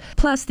fees.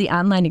 Plus, the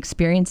online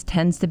experience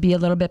tends to be a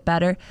little bit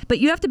better, but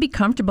you have to be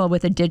comfortable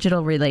with a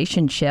digital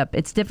relationship.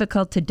 It's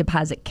difficult to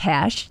deposit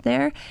cash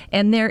there,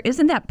 and there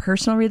isn't that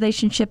personal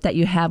relationship that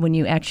you have when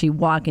you actually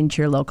walk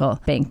into your local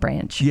bank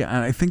branch. Yeah,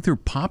 and I think they're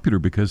popular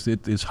because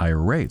it is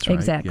higher rates, right?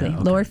 Exactly. Yeah,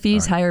 okay. Lower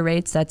fees, All right. higher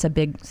rates, that's a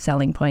big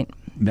selling point.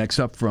 Next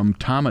up from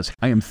Thomas.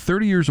 I am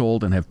 30 years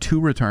old and have 2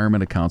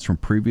 retirement accounts from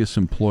previous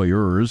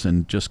employers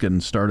and just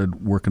getting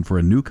started working for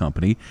a new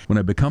company. When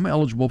I become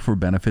eligible for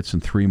benefits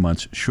in 3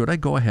 months, should I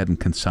go ahead and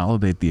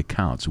consolidate the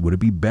accounts? Would it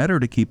be better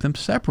to keep them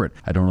separate?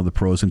 I don't know the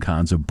pros and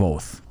cons of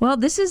both. Well,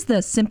 this is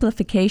the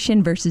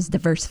simplification versus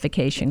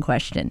diversification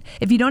question.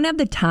 If you don't have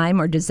the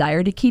time or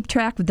desire to keep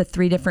track of the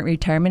 3 different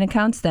retirement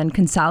accounts, then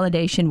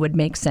consolidation would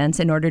make sense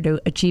in order to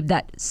achieve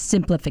that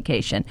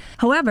simplification.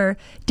 However,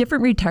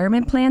 different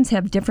retirement plans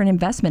have different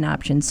investment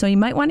options, so you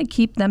might want to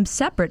keep them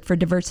separate for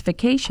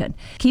diversification.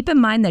 Keep in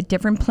mind that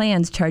different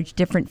plans charge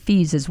different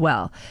fees as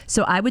well.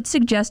 So I would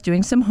suggest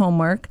doing some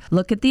homework,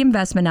 look at the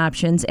investment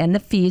options and the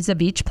fees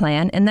of each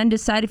plan, and then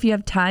decide if you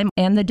have time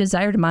and the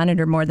desire to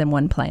monitor more than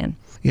one plan.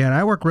 Yeah, and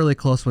I work really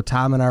close with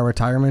Tom and our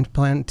retirement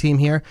plan team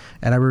here,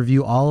 and I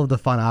review all of the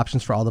fund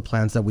options for all the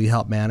plans that we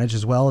help manage,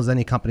 as well as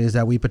any companies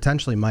that we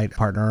potentially might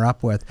partner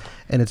up with.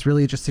 And it's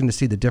really interesting to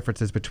see the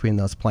differences between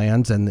those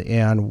plans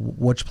and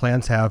which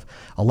plans have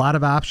a lot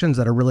of options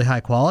that are really high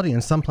quality,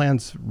 and some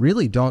plans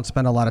really don't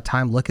spend a lot of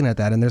time looking at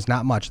that, and there's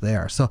not much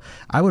there. So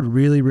I would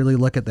really, really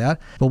look at that.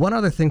 But one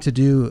other thing to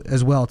do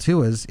as well,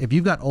 too, is if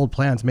you've got old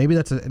plans, maybe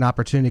that's an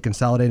opportunity to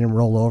consolidate and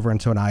roll over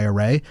into an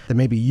IRA that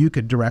maybe you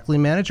could directly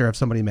manage or have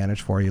somebody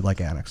manage for you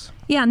like Annex.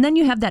 Yeah, and then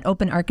you have that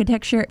open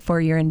architecture for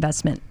your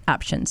investment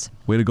options.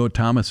 Way to go,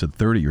 Thomas. At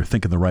 30, you're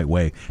thinking the right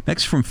way.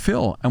 Next from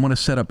Phil, I want to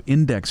set up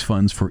index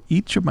funds for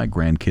each of my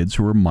grandkids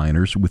who are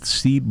minors with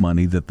seed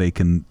money that they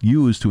can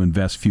use to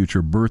invest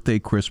future birthday,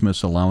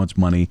 Christmas, allowance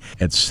money,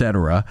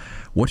 etc.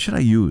 What should I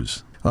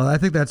use? Well, I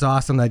think that's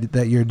awesome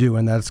that you're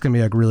doing that. It's going to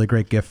be a really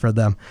great gift for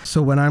them.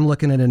 So when I'm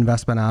looking at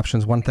investment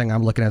options, one thing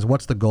I'm looking at is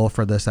what's the goal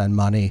for this end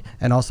money,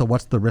 and also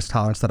what's the risk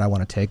tolerance that I want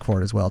to take for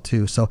it as well,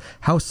 too. So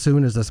how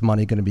soon is this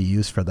money going to be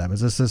used for them?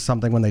 Is this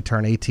something when they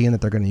turn 18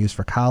 that they're going to use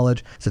for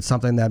college? Is it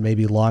something that may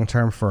be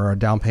long-term for a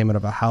down payment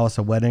of a house,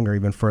 a wedding, or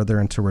even further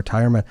into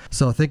retirement?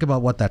 So think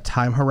about what that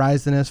time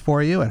horizon is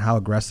for you and how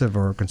aggressive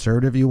or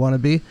conservative you want to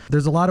be.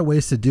 There's a lot of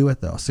ways to do it,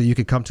 though. So you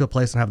could come to a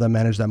place and have them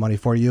manage that money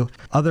for you.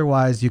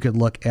 Otherwise, you could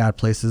look at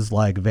places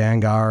like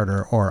Vanguard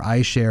or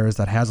iShares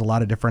that has a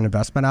lot of different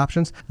investment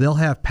options. They'll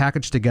have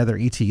packaged together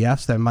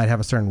ETFs that might have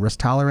a certain risk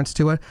tolerance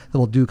to it that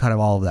will do kind of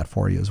all of that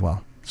for you as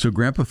well. So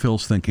Grandpa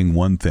Phil's thinking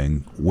one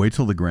thing. Wait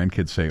till the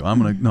grandkids say,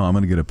 I'm going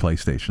to get a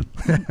PlayStation.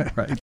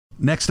 Right.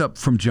 Next up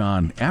from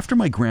John. After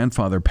my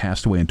grandfather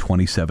passed away in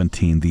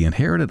 2017, the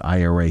inherited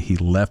IRA he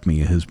left me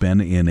has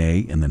been in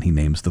and then he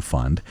names the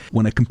fund.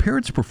 When I compare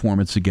its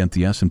performance against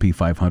the S&P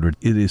 500,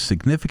 it is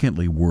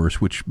significantly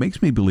worse, which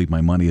makes me believe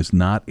my money is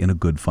not in a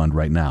good fund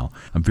right now.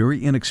 I'm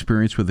very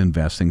inexperienced with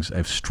investing. I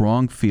have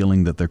strong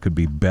feeling that there could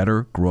be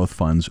better growth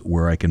funds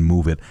where I can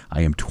move it.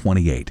 I am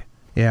 28.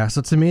 Yeah,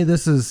 so to me,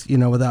 this is,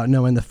 without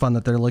knowing the fund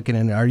that they're looking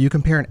in, are you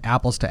comparing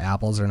apples to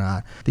apples or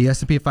not? The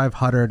S&P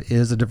 500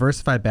 is a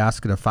diversified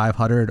basket of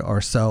 500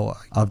 or so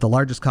of the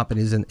largest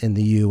companies in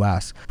the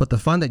U.S., but the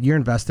fund that you're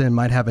invested in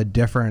might have a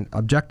different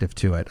objective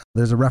to it.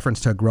 There's a reference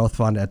to a growth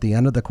fund at the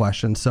end of the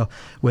question, so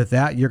with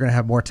that, you're going to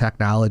have more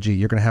technology,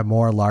 you're going to have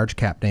more large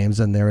cap names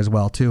in there as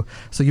well, too.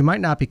 So you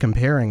might not be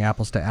comparing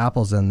apples to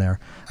apples in there.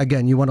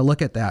 Again, you want to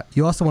look at that.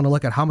 You also want to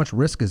look at how much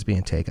risk is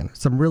being taken.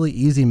 Some really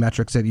easy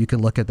metrics that you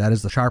can look at that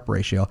is the Sharpe ratio.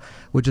 ratio,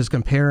 which is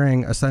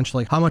comparing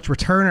essentially how much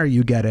return are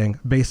you getting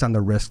based on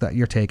the risk that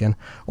you're taking,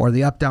 or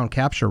the up-down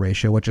capture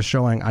ratio, which is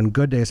showing on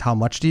good days how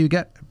much do you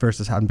get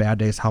versus on bad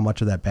days how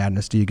much of that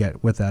badness do you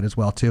get with that as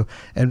well too,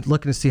 and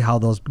looking to see how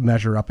those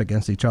measure up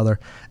against each other.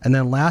 And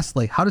then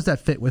lastly, how does that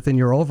fit within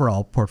your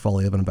overall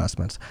portfolio of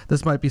investments?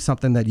 This might be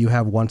something that you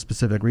have one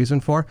specific reason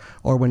for,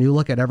 or when you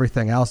look at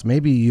everything else,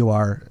 maybe you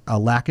are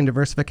lacking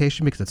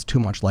diversification because it's too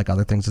much like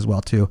other things as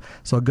well too.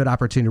 So a good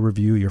opportunity to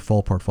review your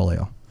full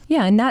portfolio.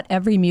 Yeah, and not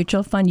every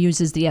mutual fund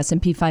uses the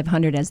S&P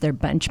 500 as their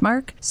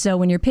benchmark. So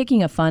when you're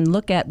picking a fund,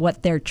 look at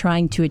what they're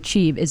trying to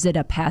achieve. Is it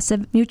a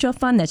passive mutual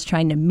fund that's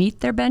trying to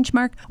meet their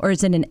benchmark, or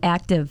is it an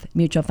active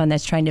mutual fund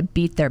that's trying to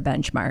beat their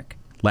benchmark?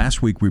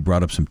 Last week, we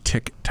brought up some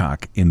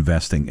TikTok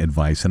investing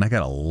advice, and I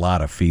got a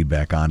lot of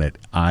feedback on it.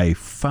 I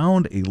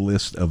found a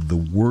list of the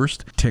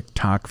worst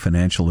TikTok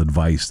financial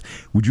advice.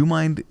 Would you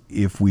mind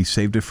if we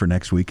saved it for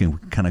next week and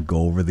we kind of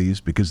go over these?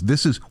 Because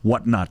this is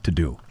what not to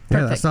do.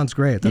 Yeah, that sounds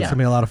great. That's going to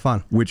be a lot of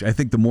fun. Which I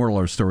think the moral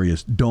of our story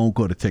is don't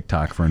go to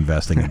TikTok for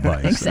investing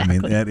advice. Exactly. I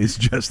mean, that is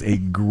just a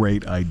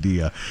great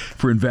idea.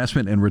 For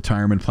investment and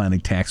retirement planning,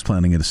 tax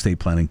planning, and estate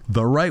planning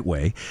the right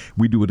way,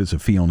 we do it as a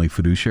fee-only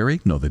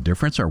fiduciary. Know the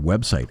difference? Our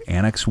website,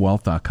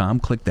 annexwealth.com.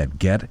 Click that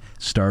Get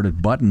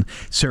Started button.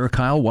 Sarah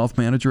Kyle, Wealth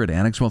Manager at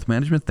Annex Wealth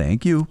Management.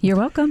 Thank you. You're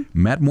welcome.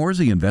 Matt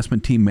Morsey,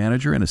 Investment Team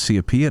Manager and a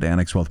CFP at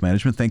Annex Wealth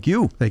Management. Thank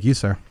you. Thank you,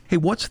 sir. Hey,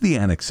 what's the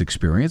Annex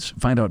experience?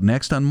 Find out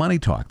next on Money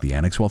Talk, the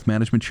Annex Wealth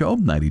Management Show,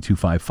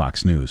 92.5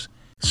 Fox News.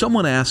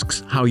 Someone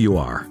asks how you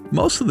are.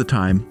 Most of the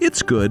time,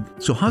 it's good.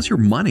 So how's your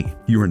money,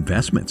 your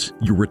investments,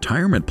 your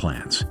retirement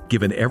plans?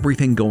 Given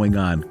everything going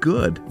on,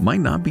 good might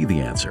not be the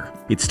answer.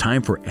 It's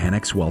time for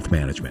Annex Wealth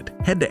Management.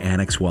 Head to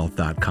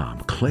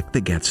annexwealth.com. Click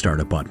the Get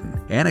Started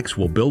button. Annex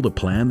will build a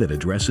plan that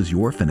addresses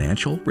your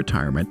financial,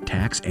 retirement,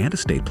 tax, and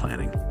estate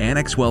planning.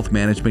 Annex Wealth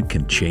Management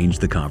can change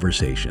the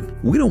conversation.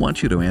 We don't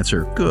want you to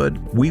answer good.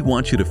 We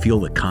want you to feel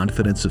the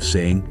confidence of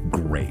saying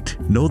great.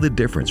 Know the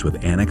difference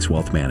with Annex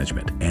Wealth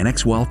Management.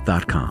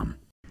 Annexwealth.com.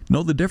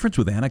 Know the difference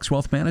with Annex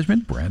Wealth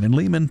Management? Brandon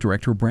Lehman,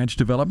 Director of Branch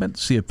Development,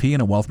 CFP,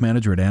 and a Wealth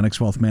Manager at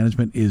Annex Wealth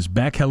Management is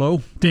back.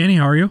 Hello. Danny,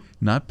 how are you?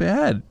 Not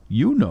bad.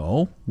 You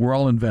know, we're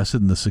all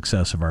invested in the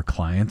success of our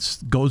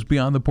clients. It goes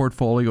beyond the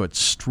portfolio. It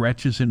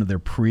stretches into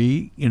their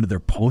into their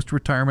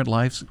post-retirement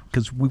lives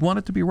because we want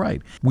it to be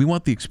right. We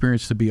want the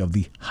experience to be of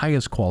the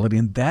highest quality,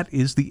 and that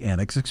is the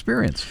Annex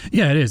experience.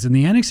 Yeah, it is. And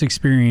the Annex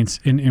experience,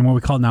 in what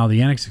we call now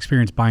the Annex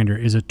Experience Binder,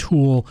 is a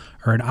tool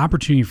or an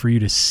opportunity for you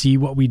to see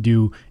what we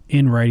do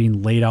in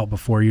writing laid out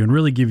before you and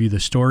really give you the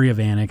story of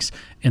Annex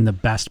in the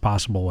best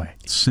possible way.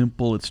 It's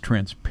simple, it's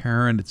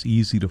transparent, it's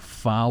easy to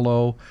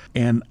follow.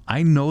 And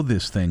I know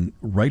this thing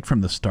right from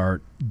the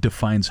start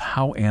defines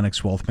how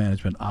Annex Wealth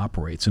Management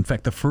operates. In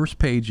fact, the first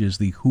page is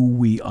the Who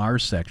We Are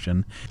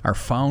section, our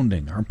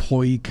founding, our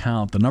employee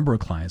count, the number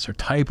of clients, our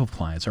type of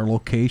clients, our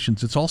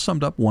locations. It's all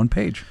summed up one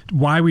page.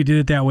 Why we did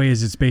it that way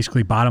is it's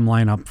basically bottom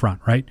line up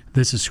front, right?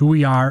 This is who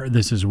we are,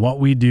 this is what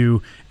we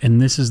do,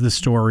 and this is the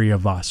story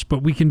of us.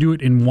 But we can do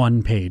it in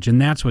one page, and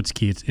that's what's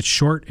key. It's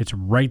short, it's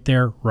right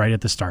there, right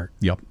at the start.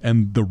 Yep,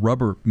 and the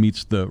rubber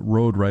meets the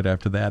road right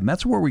after that. And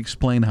that's where we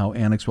explain how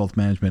Annex Wealth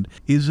Management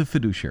is a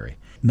fiduciary.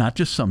 Not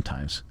just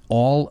sometimes,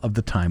 all of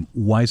the time.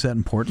 Why is that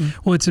important?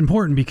 Well, it's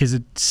important because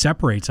it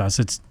separates us.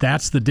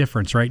 That's the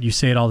difference, right? You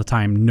say it all the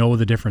time, know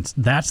the difference.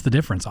 That's the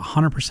difference.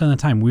 100% of the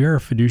time, we are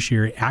a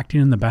fiduciary acting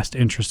in the best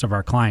interest of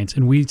our clients,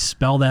 and we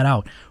spell that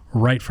out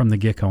right from the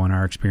get-go in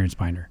our Experience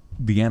Binder.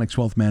 The Annex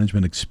Wealth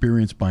Management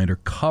Experience Binder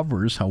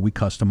covers how we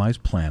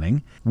customize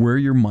planning, where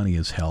your money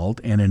is held,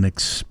 and in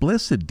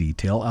explicit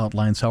detail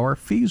outlines how our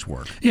fees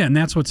work. Yeah, and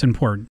that's what's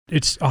important.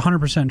 It's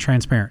 100%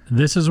 transparent.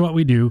 This is what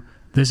we do.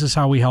 This is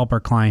how we help our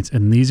clients,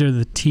 and these are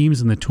the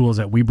teams and the tools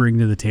that we bring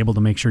to the table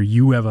to make sure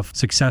you have a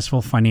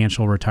successful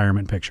financial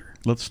retirement picture.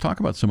 Let's talk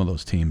about some of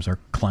those teams. Our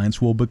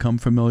clients will become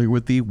familiar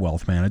with the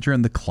Wealth Manager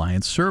and the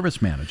Client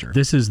Service Manager.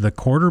 This is the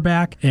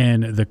quarterback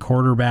and the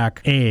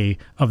quarterback A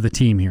of the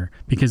team here,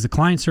 because the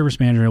Client Service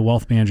Manager and the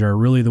Wealth Manager are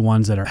really the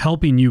ones that are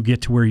helping you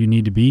get to where you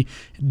need to be,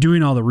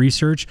 doing all the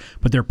research,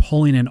 but they're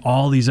pulling in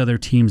all these other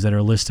teams that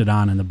are listed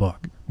on in the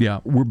book.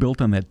 Yeah, we're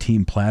built on that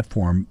team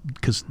platform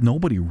because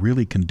nobody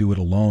really can do it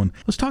alone.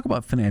 Let's talk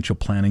about financial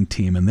planning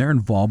team and their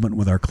involvement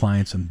with our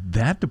clients, and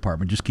that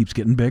department just keeps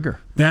getting bigger.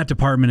 That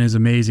department is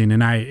amazing,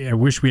 and I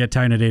wish we had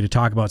time today to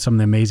talk about some of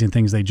the amazing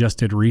things they just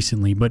did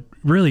recently, but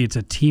really it's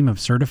a team of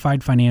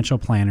certified financial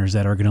planners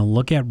that are going to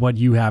look at what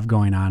you have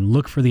going on,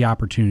 look for the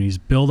opportunities,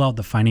 build out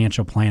the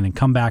financial plan, and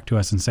come back to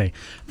us and say,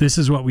 this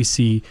is what we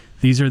see,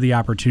 these are the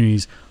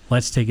opportunities,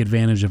 let's take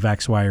advantage of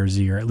X, Y, or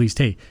Z, or at least,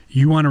 hey,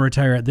 you want to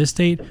retire at this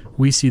date?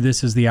 We see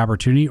this as the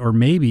opportunity, or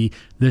maybe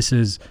this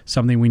is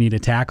something we need to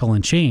tackle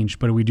and change,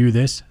 but if we do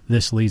this,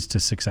 this leads to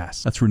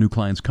success. That's for new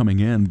clients coming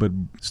in, but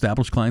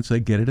established clients,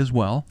 they get it as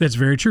well. That's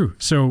very true.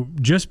 So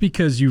just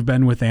because you've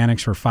been with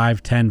Annex for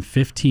 5, 10,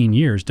 15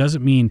 years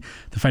doesn't mean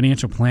the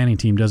financial planning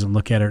team doesn't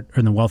look at it,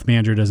 or the wealth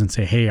manager doesn't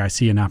say, hey, I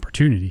see an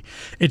opportunity.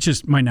 It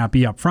just might not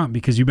be up front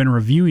because you've been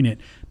reviewing it,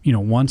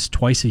 once,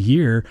 twice a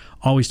year,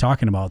 always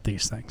talking about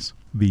these things.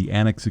 The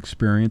Annex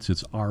experience,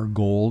 it's our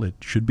goal. It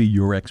should be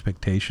your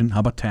expectation.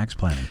 How about tax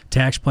planning?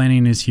 Tax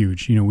planning is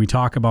huge. We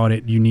talk about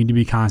it. You need to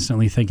be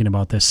constantly thinking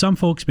about this. Some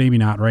folks, maybe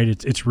not, right?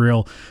 It's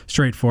real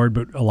straightforward,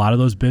 but a lot of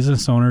those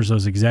business owners,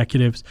 those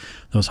executives,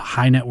 those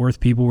high net worth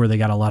people where they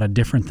got a lot of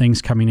different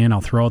things coming in. I'll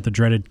throw out the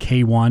dreaded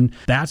K1.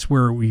 That's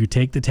where you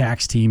take the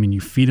tax team and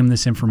you feed them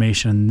this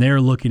information, and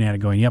they're looking at it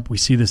going, yep, we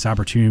see this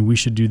opportunity. We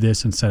should do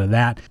this instead of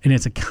that. And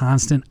it's a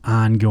constant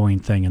ongoing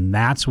thing. And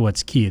that's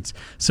what's key. It's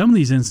some of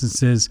these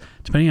instances,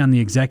 depending on the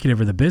executive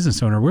or the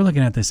business owner, we're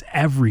looking at this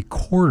every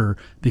quarter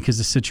because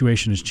the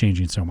situation is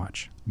changing so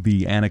much.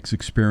 The Annex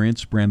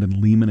experience, Brandon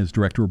Lehman is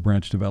Director of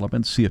Branch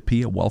Development,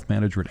 CFP, a wealth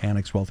manager at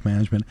Annex Wealth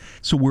Management.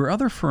 So where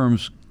other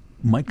firms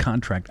might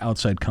contract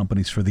outside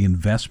companies for the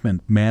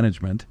investment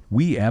management,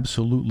 we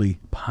absolutely,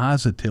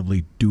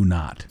 positively do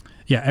not.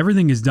 Yeah,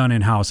 everything is done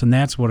in-house, and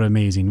that's what's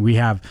amazing. We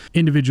have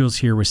individuals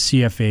here with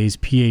CFAs,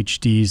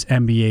 PhDs,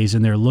 MBAs,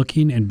 and they're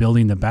looking and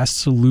building the best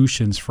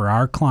solutions for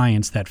our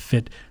clients that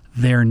fit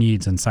their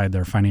needs inside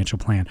their financial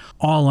plan,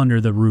 all under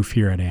the roof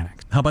here at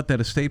Annex. How about that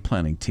estate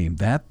planning team?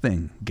 That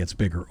thing gets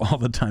bigger all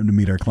the time to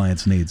meet our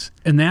clients' needs.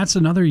 And that's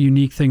another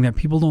unique thing that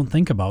people don't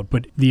think about.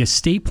 But the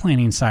estate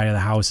planning side of the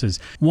house is,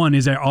 one,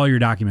 is that all your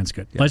documents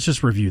good? Yeah. Let's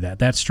just review that.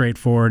 That's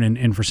straightforward.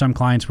 And for some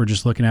clients, we're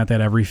just looking at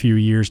that every few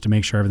years to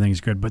make sure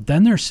everything's good. But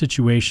then there's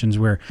situations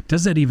where,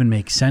 does that even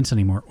make sense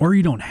anymore? Or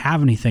you don't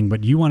have anything,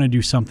 but you want to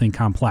do something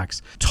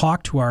complex.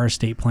 Talk to our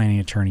estate planning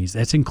attorneys.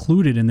 That's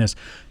included in this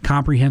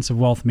comprehensive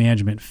wealth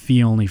management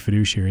fee-only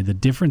fiduciary. The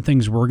different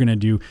things we're going to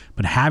do,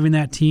 but having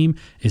that team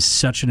is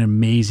such an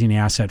amazing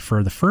asset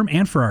for the firm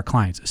and for our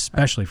clients,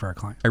 especially for our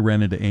clients. I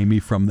ran into Amy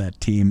from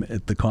that team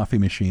at the coffee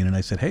machine, and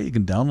I said, hey, you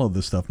can download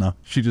this stuff now.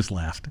 She just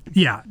laughed.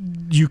 Yeah,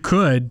 you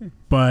could,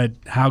 but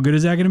how good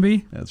is that going to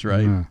be? That's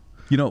right. Mm-hmm.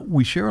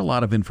 We share a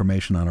lot of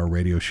information on our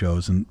radio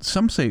shows, and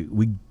some say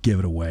we give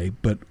it away,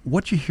 but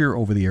what you hear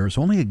over the air is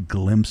only a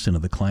glimpse into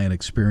the client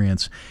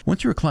experience.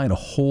 Once you're a client, a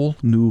whole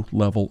new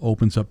level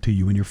opens up to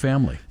you and your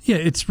family. Yeah,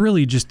 it's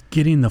really just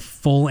getting the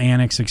full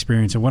Annex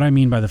experience. And what I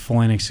mean by the full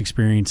Annex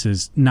experience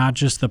is not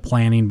just the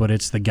planning, but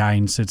it's the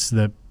guidance. It's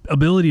the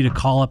ability to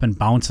call up and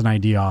bounce an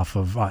idea off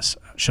of us.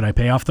 Should I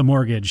pay off the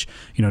mortgage?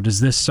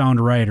 Does this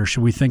sound right? Or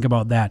should we think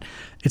about that?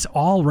 It's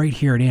all right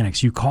here at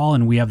Annex. You call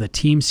and we have the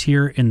teams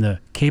here and the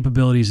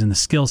capabilities and the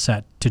skill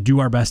set to do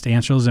our best to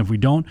answer those. And if we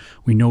don't,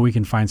 we know we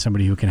can find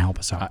somebody who can help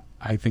us out.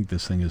 I think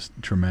this thing is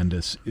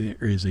tremendous. There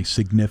is a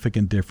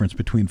significant difference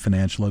between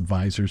financial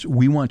advisors.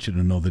 We want you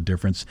to know the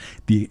difference.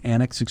 The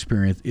Annex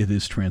experience, it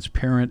is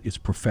transparent, it's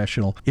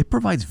professional, it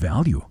provides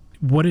value.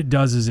 What it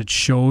does is it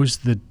shows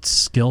the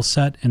skill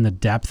set and the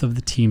depth of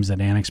the teams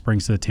that Annex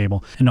brings to the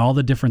table and all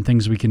the different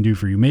things we can do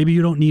for you. Maybe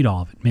you don't need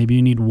all of it. Maybe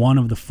you need one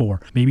of the four.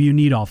 Maybe you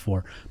need all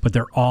four, but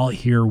they're all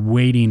here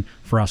waiting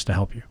for us to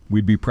help you.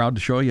 We'd be proud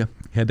to show you.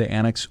 Head to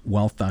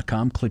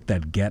annexwealth.com, click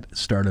that Get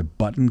Started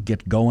button,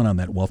 get going on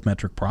that wealth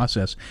metric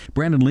process.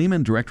 Brandon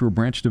Lehman, Director of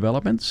Branch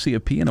Development,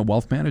 CFP, and a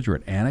wealth manager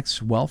at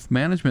Annex Wealth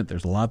Management.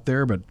 There's a lot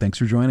there, but thanks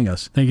for joining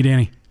us. Thank you,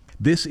 Danny.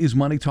 This is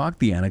Money Talk,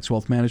 the Annex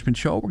Wealth Management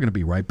Show. We're going to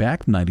be right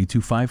back,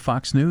 92.5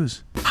 Fox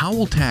News. How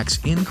will tax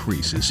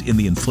increases in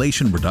the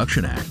Inflation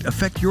Reduction Act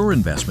affect your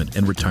investment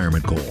and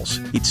retirement goals?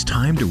 It's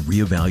time to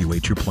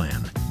reevaluate your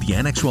plan. The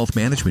Annex Wealth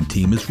Management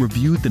team has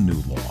reviewed the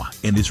new law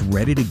and is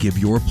ready to give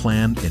your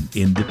plan an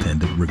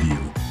independent review.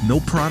 No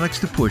products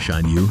to push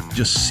on you,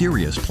 just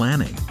serious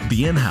planning.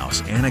 The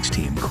in-house Annex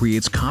team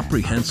creates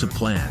comprehensive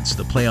plans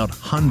that play out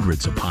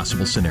hundreds of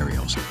possible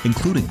scenarios,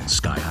 including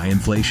sky-high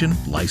inflation,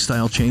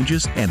 lifestyle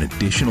changes, and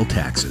additional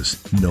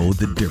taxes. Know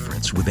the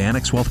difference with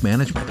Annex Wealth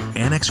Management.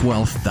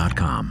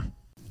 AnnexWealth.com.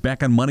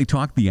 Back on Money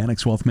Talk, the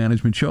Annex Wealth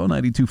Management Show,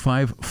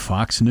 92.5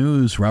 Fox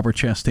News. Robert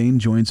Chastain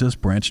joins us,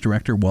 Branch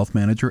Director, Wealth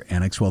Manager,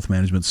 Annex Wealth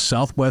Management,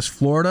 Southwest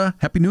Florida.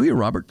 Happy New Year,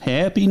 Robert.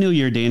 Happy New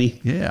Year,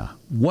 Danny. Yeah.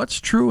 What's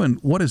true and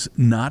what is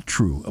not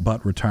true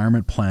about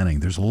retirement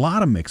planning? There's a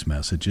lot of mixed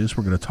messages.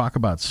 We're going to talk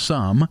about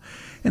some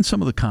and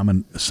some of the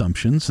common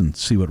assumptions and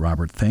see what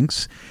Robert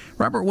thinks.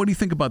 Robert, what do you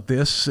think about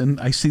this?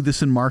 And I see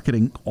this in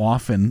marketing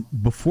often.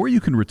 Before you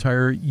can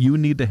retire, you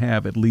need to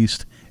have at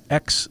least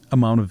X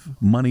amount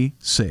of money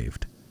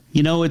saved.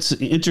 It's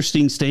an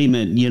interesting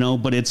statement,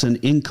 but it's an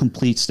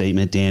incomplete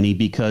statement, Danny,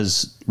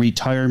 because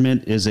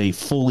retirement is a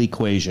full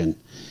equation.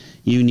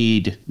 You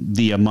need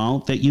the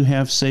amount that you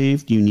have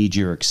saved. You need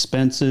your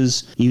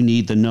expenses. You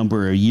need the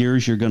number of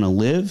years you're going to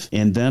live.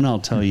 And then I'll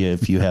tell you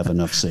if you have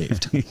enough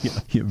saved.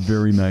 Yeah,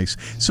 very nice.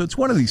 So it's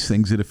one of these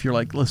things that if you're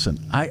like, listen,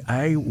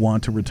 I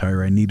want to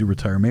retire. I need to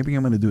retire. Maybe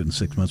I'm going to do it in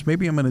 6 months.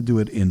 Maybe I'm going to do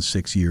it in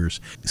 6 years.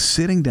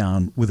 Sitting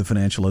down with a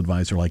financial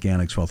advisor like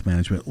Annex Wealth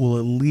Management will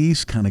at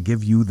least kind of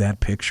give you that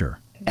picture.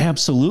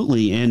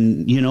 Absolutely.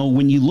 And,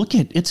 when you look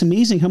at, it's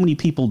amazing how many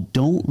people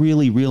don't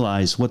really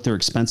realize what their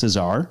expenses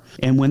are.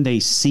 And when they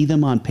see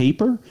them on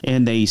paper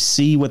and they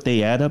see what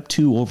they add up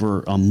to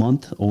over a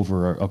month,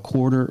 over a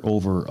quarter,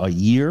 over a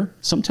year,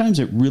 sometimes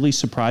it really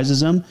surprises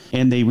them.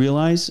 And they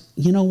realize,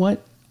 you know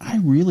what? I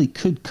really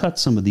could cut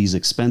some of these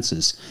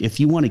expenses. If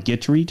you want to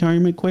get to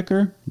retirement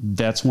quicker,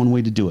 that's one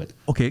way to do it.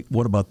 Okay,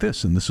 what about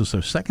this? And this is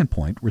our second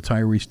point.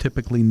 Retirees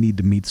typically need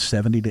to meet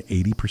 70 to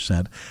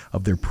 80%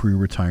 of their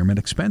pre-retirement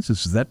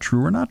expenses. Is that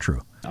true or not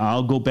true?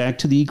 I'll go back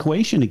to the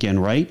equation again,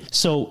 right?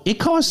 So it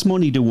costs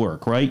money to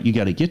work, right? You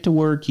got to get to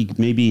work. You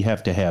maybe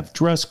have to have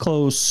dress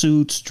clothes,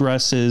 suits,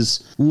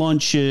 dresses,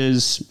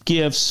 lunches,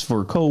 gifts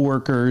for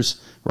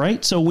coworkers,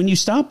 right? So when you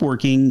stop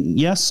working,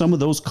 yes, some of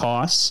those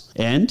costs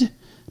end.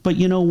 But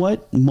you know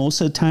what?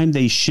 Most of the time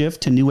they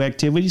shift to new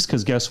activities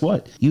because guess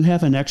what? You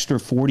have an extra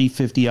 40,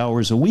 50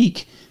 hours a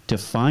week to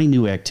find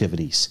new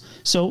activities.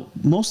 So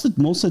most of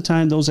the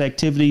time those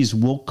activities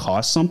will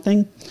cost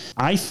something.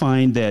 I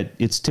find that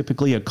it's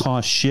typically a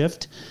cost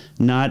shift,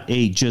 not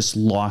a just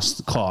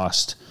lost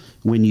cost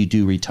when you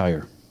do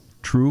retire.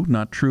 True,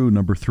 not true.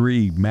 Number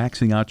 3,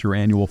 maxing out your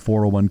annual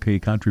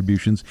 401k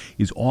contributions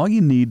is all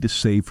you need to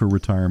save for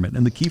retirement.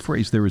 And the key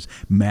phrase there is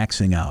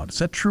maxing out. Is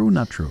that true,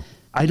 not true?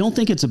 I don't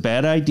think it's a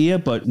bad idea,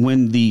 but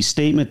when the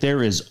statement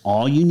there is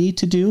all you need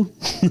to do,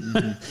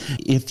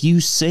 if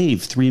you save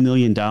 $3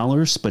 million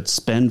but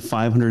spend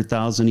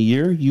 $500,000 a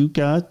year, you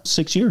got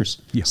 6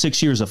 years,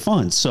 6 years of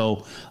funds.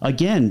 So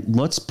again,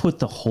 let's put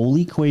the whole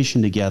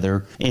equation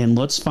together and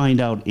let's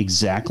find out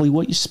exactly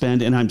what you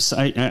spend. And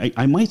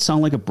I might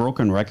sound like a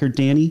broken record,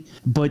 Danny,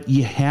 but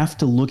you have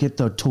to look at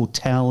the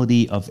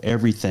totality of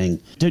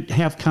everything to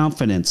have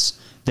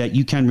confidence that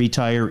you can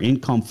retire in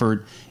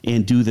comfort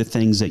and do the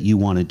things that you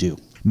want to do.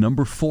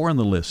 Number 4 on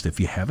the list, if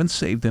you haven't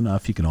saved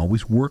enough, you can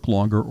always work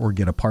longer or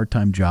get a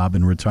part-time job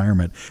in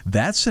retirement.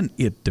 That's an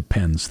it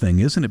depends thing,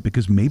 isn't it?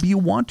 Because maybe you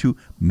want to,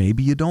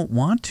 maybe you don't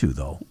want to,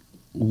 though.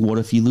 What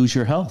if you lose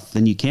your health?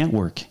 Then you can't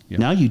work. Yep.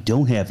 Now you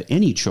don't have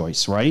any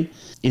choice, right?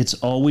 It's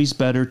always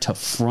better to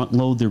front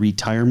load the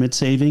retirement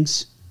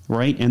savings,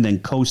 right? And then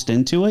coast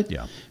into it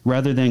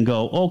rather than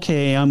go,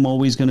 okay, I'm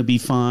always going to be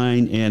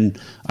fine. And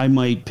I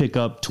might pick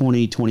up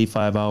 20,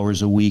 25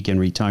 hours a week in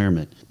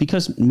retirement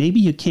because maybe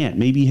you can't.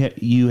 Maybe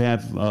you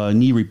have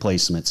knee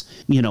replacements,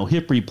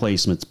 hip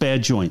replacements,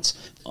 bad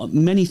joints.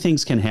 Many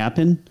things can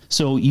happen.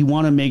 So you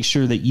want to make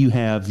sure that you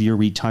have your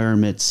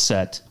retirement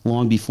set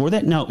long before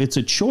that. Now, it's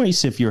a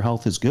choice if your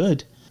health is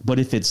good, but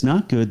if it's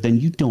not good, then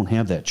you don't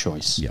have that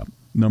choice. Yep.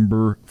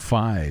 Number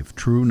 5,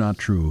 true, not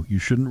true. You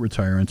shouldn't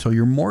retire until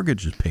your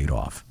mortgage is paid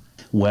off.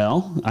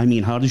 Well, I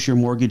mean, how does your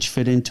mortgage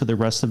fit into the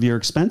rest of your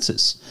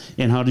expenses?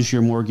 And how does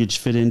your mortgage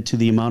fit into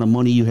the amount of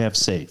money you have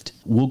saved?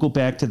 We'll go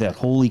back to that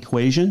whole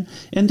equation.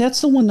 And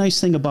that's the one nice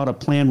thing about a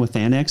plan with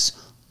Annex.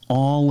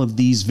 All of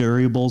these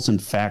variables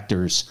and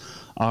factors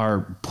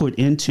are put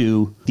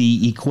into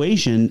the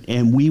equation,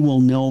 and we will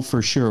know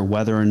for sure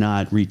whether or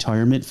not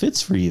retirement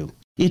fits for you.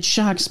 It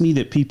shocks me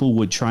that people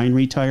would try and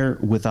retire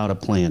without a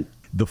plan.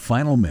 The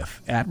final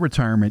myth, at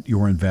retirement,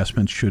 your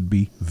investments should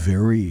be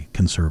very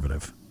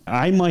conservative.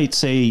 I might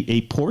say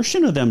a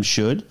portion of them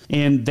should,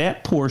 and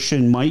that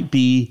portion might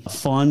be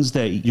funds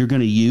that you're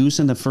going to use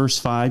in the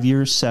first 5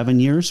 years, 7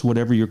 years,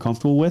 whatever you're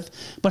comfortable with.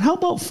 But how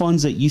about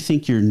funds that you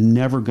think you're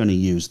never going to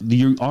use?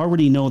 You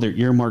already know they're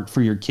earmarked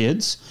for your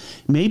kids.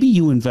 Maybe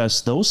you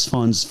invest those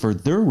funds for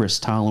their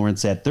risk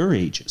tolerance at their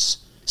ages.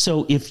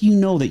 So if you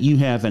know that you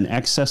have an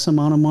excess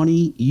amount of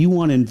money, you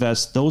want to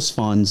invest those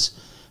funds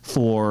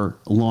for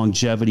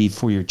longevity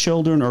for your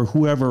children or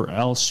whoever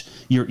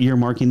else you're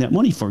earmarking that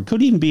money for. It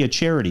could even be a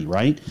charity,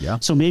 right? Yeah.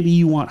 So maybe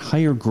you want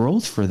higher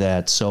growth for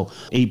that. So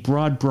a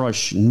broad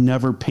brush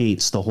never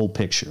paints the whole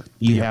picture.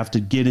 You have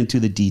to get into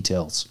the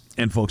details.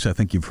 And folks, I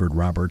think you've heard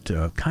Robert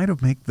kind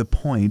of make the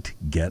point,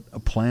 get a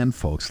plan,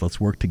 folks. Let's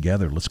work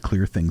together. Let's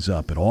clear things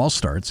up. It all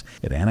starts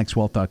at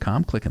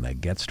annexwealth.com. Click on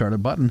that Get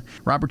Started button.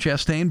 Robert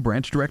Chastain,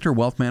 Branch Director,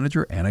 Wealth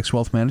Manager, Annex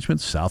Wealth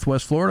Management,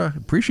 Southwest Florida.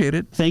 Appreciate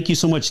it. Thank you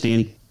so much,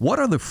 Danny. What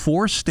are the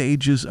 4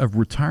 stages of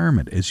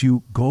retirement as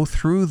you go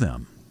through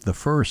them? The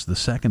first, the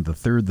second, the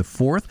third, the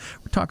fourth.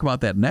 We'll talk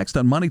about that next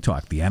on Money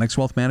Talk, the Annex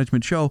Wealth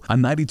Management Show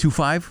on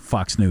 92.5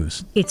 Fox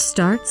News. It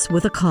starts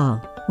with a call.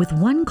 With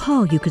one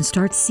call, you can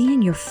start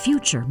seeing your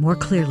future more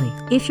clearly.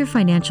 If your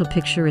financial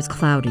picture is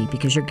cloudy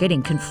because you're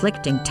getting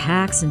conflicting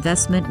tax,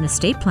 investment, and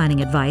estate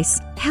planning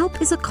advice,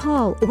 help is a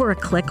call or a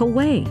click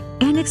away.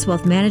 Annex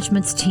Wealth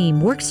Management's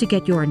team works to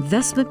get your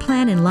investment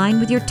plan in line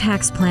with your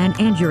tax plan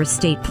and your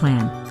estate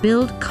plan.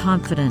 Build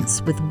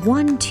confidence with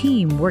one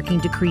team working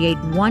to create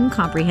one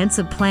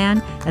comprehensive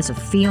plan as a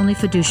fee-only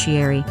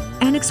fiduciary.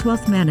 Annex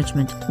Wealth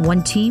Management.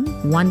 One team,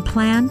 one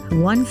plan,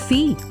 one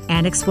fee.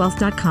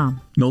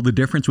 AnnexWealth.com. Know the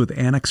difference with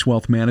Annex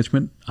Wealth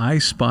Management? I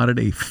spotted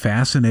a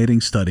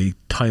fascinating study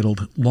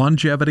titled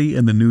Longevity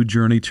and the New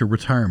Journey to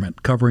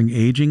Retirement, covering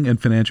aging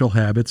and financial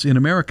habits in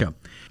America.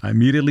 I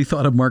immediately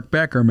thought of Mark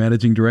Beck, our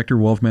Managing Director,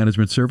 Wealth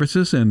Management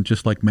Services, and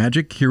just like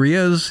magic, here he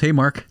is. Hey,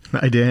 Mark.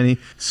 Hi, Danny.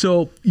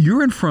 So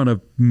you're in front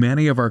of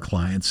many of our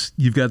clients.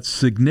 You've got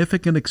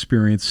significant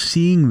experience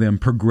seeing them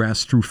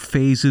progress through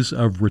phases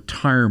of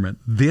retirement.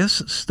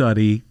 This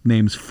study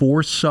names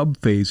 4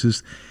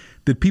 sub-phases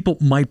that people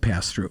might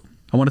pass through.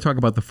 I want to talk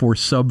about the 4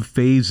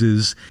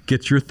 sub-phases,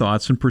 get your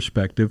thoughts and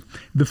perspective.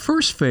 The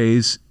first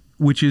phase,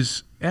 which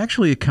is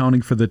actually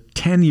accounting for the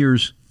 10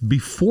 years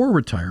Before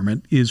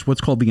retirement is what's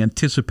called the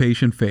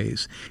anticipation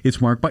phase. It's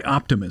marked by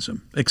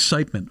optimism,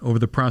 excitement over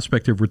the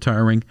prospect of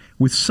retiring,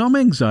 with some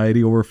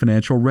anxiety over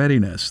financial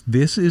readiness.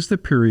 This is the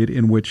period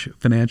in which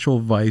financial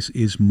advice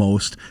is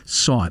most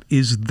sought.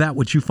 Is that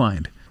what you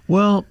find?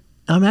 Well,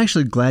 I'm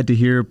actually glad to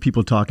hear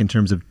people talk in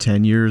terms of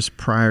 10 years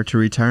prior to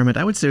retirement.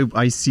 I would say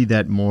I see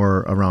that more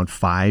around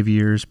 5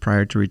 years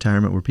prior to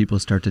retirement, where people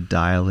start to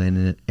dial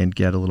in and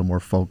get a little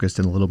more focused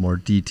and a little more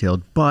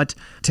detailed. But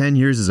 10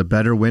 years is a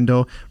better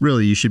window.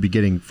 Really, you should be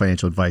getting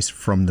financial advice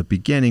from the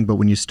beginning. But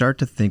when you start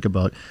to think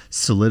about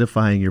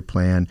solidifying your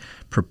plan,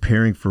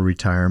 preparing for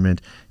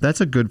retirement,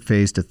 that's a good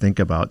phase to think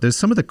about. There's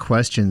some of the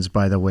questions,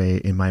 by the way,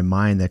 in my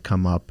mind that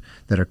come up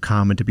that are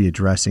common to be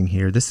addressing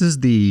here. This is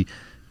the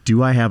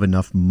do I have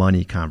enough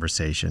money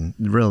conversation,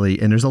 really.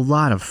 And there's a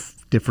lot of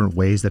different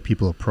ways that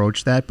people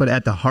approach that, but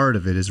at the heart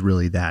of it is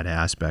really that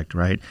aspect,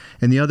 right?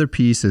 And the other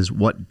piece is,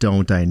 what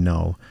don't I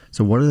know?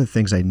 So what are the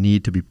things I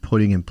need to be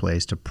putting in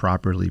place to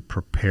properly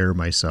prepare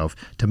myself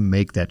to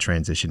make that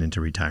transition into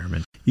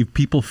retirement? If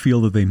people feel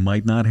that they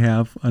might not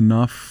have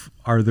enough,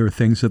 are there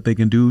things that they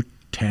can do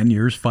 10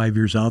 years, 5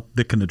 years out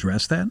that can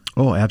address that?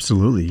 Oh,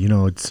 absolutely.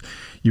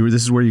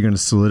 This is where you're going to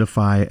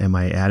solidify, am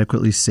I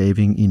adequately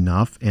saving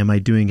enough? Am I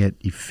doing it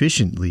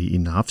efficiently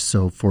enough?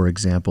 So, for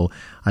example,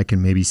 I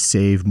can maybe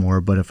save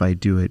more, but if I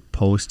do it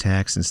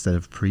post-tax instead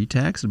of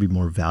pre-tax, it'll be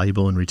more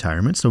valuable in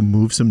retirement. So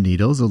move some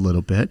needles a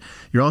little bit.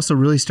 You're also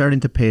really starting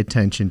to pay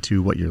attention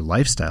to what your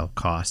lifestyle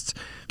costs.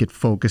 Get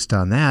focused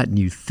on that, and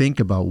you think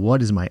about,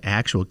 what is my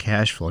actual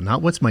cash flow?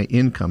 Not what's my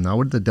income, not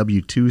what did the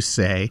W-2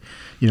 say,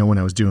 when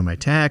I was doing my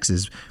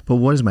taxes, but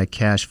what is my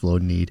cash flow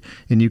need?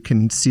 And you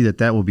can see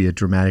that will be a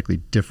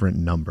dramatically different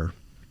number.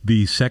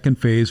 The second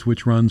phase,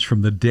 which runs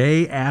from the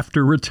day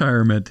after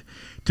retirement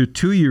to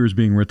 2 years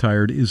being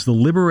retired, is the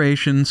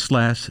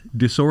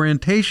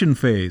liberation/disorientation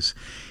phase.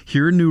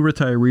 Here, new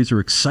retirees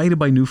are excited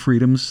by new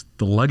freedoms,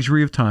 the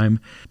luxury of time,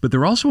 but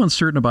they're also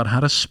uncertain about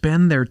how to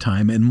spend their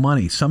time and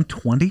money. Some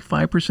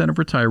 25% of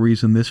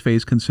retirees in this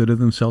phase consider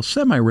themselves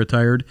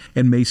semi-retired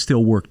and may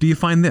still work. Do you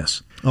find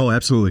this? Oh,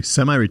 absolutely.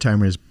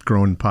 Semi-retirement has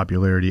grown in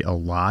popularity a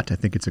lot. I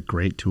think it's a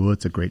great tool.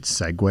 It's a great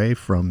segue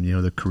from,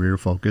 the career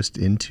focused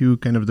into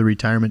kind of the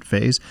retirement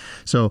phase.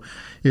 So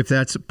if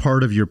that's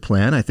part of your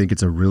plan, I think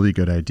it's a really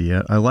good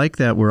idea. I like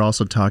that we're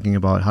also talking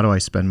about, how do I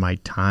spend my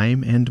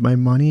time and my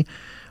money?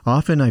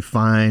 Often I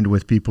find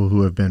with people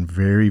who have been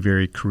very,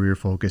 very career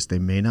focused, they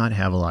may not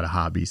have a lot of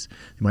hobbies.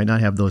 They might not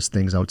have those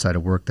things outside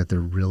of work that they're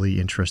really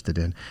interested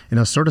in. And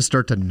I'll sort of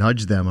start to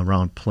nudge them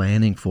around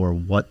planning for,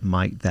 what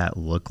might that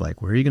look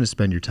like? Where are you going to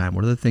spend your time?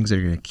 What are the things that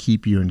are going to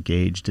keep you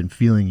engaged and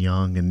feeling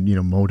young and,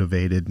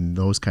 motivated and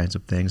those kinds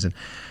of things? And,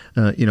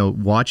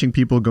 watching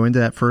people go into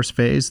that first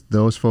phase,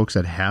 those folks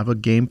that have a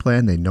game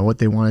plan, they know what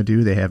they want to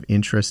do, they have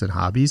interests and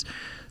hobbies,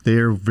 they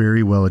are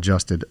very well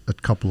adjusted a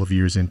couple of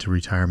years into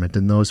retirement.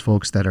 And those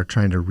folks that are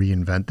trying to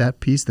reinvent that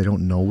piece, they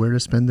don't know where to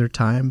spend their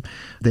time,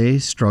 they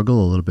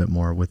struggle a little bit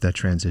more with that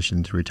transition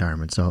into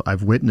retirement. So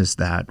I've witnessed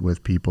that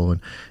with people and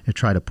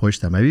try to push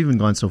them. I've even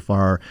gone so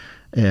far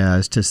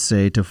as to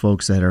say to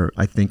folks that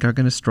I think are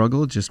going to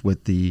struggle just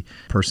with the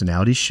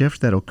personality shift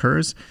that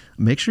occurs,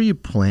 make sure you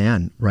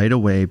plan right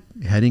away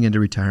heading into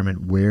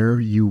retirement where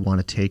you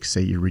want to take,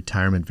 say, your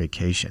retirement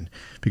vacation,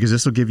 because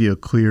this will give you a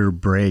clear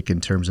break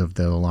in terms of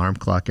the alarm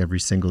clock every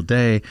single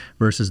day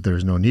versus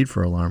there's no need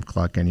for alarm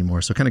clock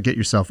anymore. So kind of get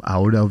yourself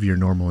out of your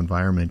normal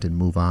environment and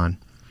move on.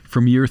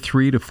 From year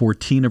 3 to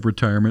 14 of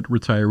retirement,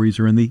 retirees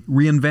are in the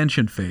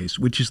reinvention phase,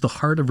 which is the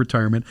heart of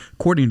retirement,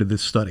 according to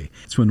this study.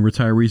 It's when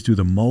retirees do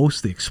the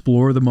most, they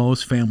explore the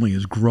most, family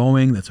is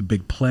growing, that's a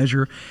big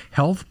pleasure.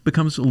 Health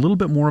becomes a little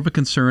bit more of a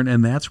concern,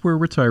 and that's where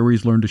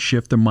retirees learn to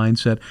shift their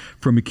mindset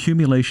from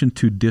accumulation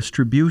to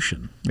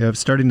distribution. Yeah,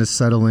 starting to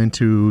settle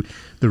into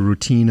the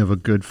routine of a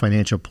good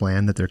financial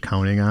plan that they're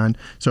counting on.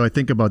 So I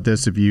think about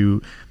this, if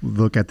you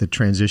look at the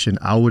transition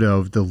out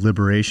of the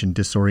liberation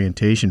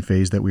disorientation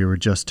phase that we were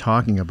just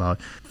talking about,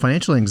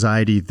 financial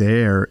anxiety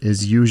there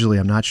is usually,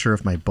 I'm not sure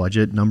if my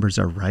budget numbers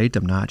are right.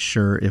 I'm not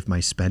sure if my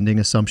spending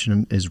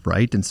assumption is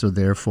right. And so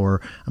therefore,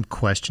 I'm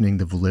questioning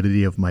the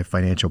validity of my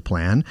financial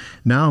plan.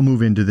 Now I'll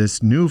move into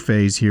this new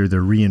phase here, the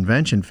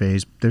reinvention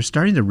phase. They're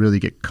starting to really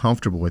get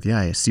comfortable with,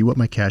 I see what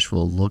my cash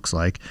flow looks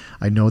like.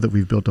 I know that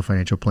we've built a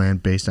financial plan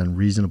based on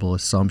reasonable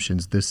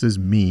assumptions. This is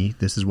me.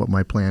 This is what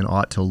my plan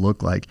ought to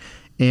look like.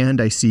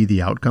 And I see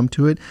the outcome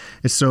to it.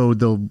 And so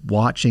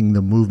watching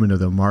the movement of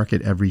the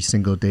market every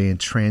single day and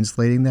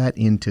translating that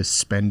into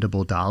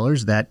spendable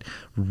dollars, that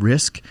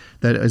risk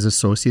that is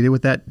associated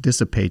with that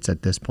dissipates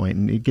at this point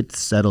and it gets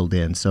settled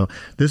in. So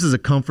this is a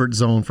comfort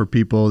zone for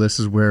people. This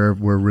is where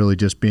we're really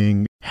just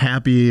being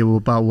happy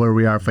about where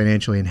we are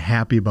financially and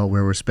happy about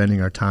where we're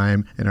spending our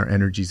time and our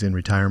energies in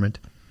retirement.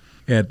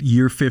 At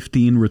year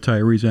 15,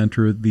 retirees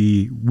enter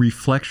the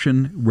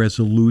reflection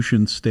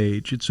resolution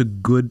stage. It's a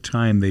good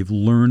time. They've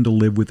learned to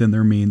live within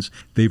their means.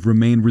 They've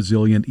remained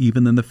resilient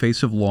even in the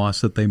face of loss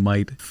that they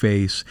might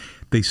face.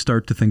 they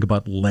start to think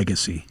about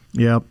legacy.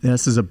 Yeah,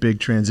 this is a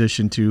big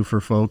transition too for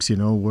folks.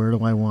 Where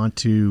do I want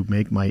to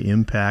make my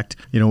impact?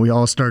 We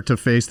all start to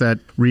face that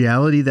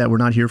reality that we're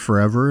not here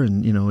forever,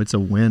 and it's a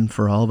when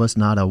for all of us,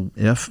 not a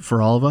if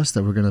for all of us,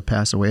 that we're going to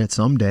pass away at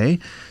some day.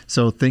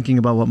 So thinking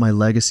about what my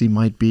legacy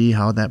might be,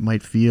 how that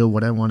might feel,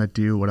 what I want to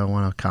do, what I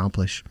want to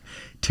accomplish.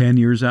 10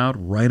 years out,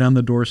 right on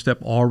the doorstep,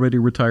 already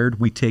retired,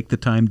 we take the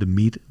time to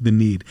meet the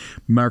need.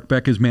 Mark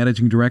Beck is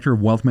Managing Director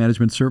of Wealth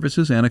Management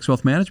Services, Annex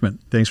Wealth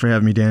Management. Thanks for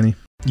having me, Danny.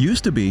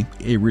 Used to be,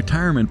 a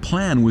retirement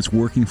plan was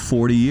working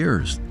 40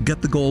 years.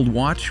 Get the gold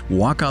watch,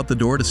 walk out the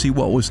door to see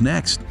what was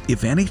next,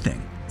 if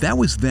anything. That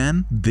was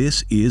then,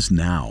 this is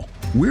now.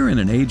 We're in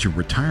an age of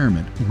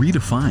retirement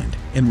redefined,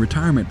 and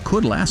retirement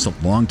could last a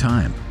long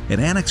time. At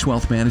Annex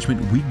Wealth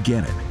Management, we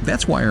get it.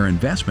 That's why our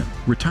investment,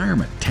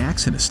 retirement,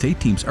 tax, and estate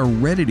teams are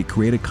ready to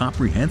create a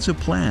comprehensive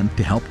plan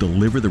to help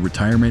deliver the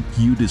retirement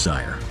you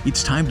desire.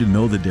 It's time to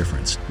know the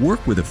difference.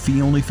 Work with a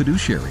fee-only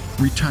fiduciary.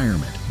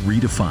 Retirement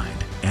redefined.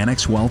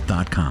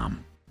 AnnexWealth.com.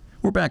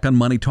 We're back on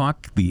Money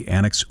Talk, the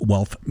Annex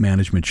Wealth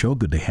Management Show.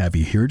 Good to have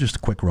you here. Just a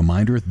quick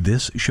reminder,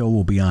 this show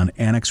will be on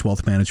Annex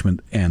Wealth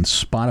Management and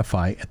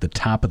Spotify at the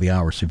top of the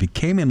hour. So if you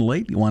came in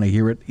late, you want to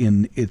hear it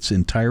in its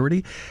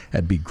entirety,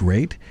 that'd be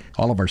great.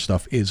 All of our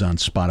stuff is on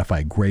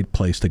Spotify. Great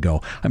place to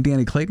go. I'm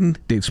Danny Clayton.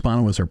 Dave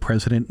Spano is our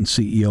president and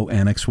CEO,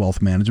 Annex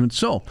Wealth Management.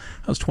 So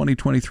how's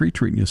 2023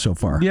 treating you so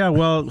far? Yeah,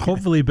 well,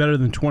 hopefully better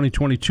than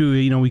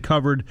 2022. We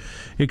covered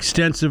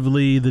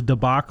extensively the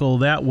debacle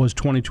that was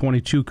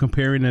 2022,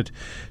 comparing it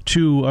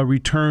to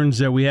returns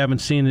that we haven't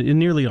seen in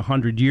nearly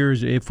 100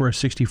 years for a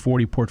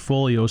 60-40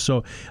 portfolio.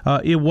 So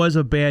it was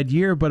a bad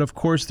year, but of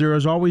course there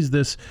is always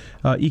this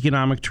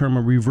economic term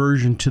of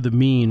reversion to the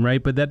mean,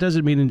 right? But that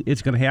doesn't mean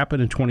it's going to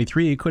happen in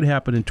 23. It could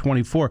happen in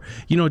 24.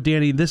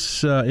 Danny,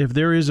 this if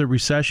there is a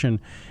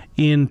recession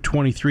in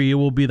 23, it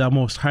will be the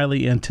most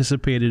highly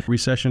anticipated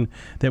recession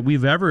that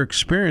we've ever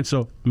experienced.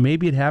 So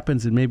maybe it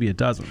happens and maybe it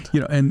doesn't.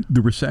 And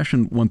the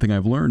recession, one thing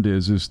I've learned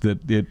is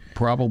that it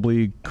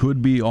probably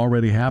could be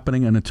already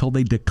happening, and until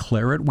they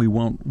declare it, we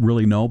won't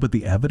really know, but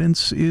the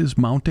evidence is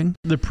mounting.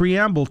 The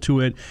preamble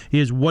to it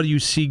is, what do you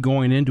see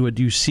going into it?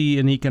 Do you see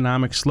an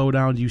economic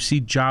slowdown? Do you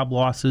see job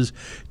losses?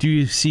 Do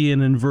you see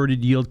an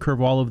inverted yield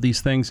curve? All of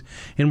these things.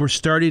 And we're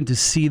starting to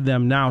see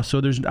them now.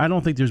 So I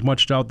don't think there's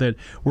much doubt that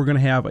we're going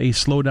to have a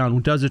slowdown.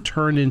 Does it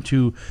turn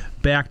into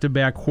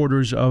back-to-back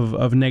quarters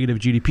of negative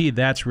GDP?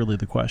 That's really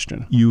the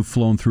question. You've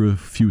flown through a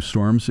few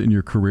storms in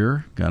your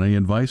career. Got any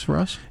advice for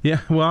us?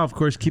 Yeah, well, of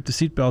course, keep the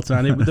seatbelts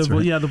on.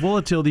 Right. Yeah, the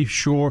volatility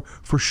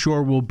for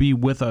sure will be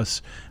with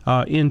us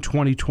in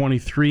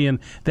 2023, and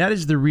that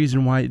is the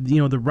reason why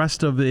the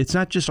rest of it's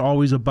not just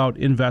always about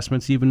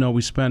investments. Even though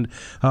we spend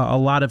a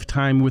lot of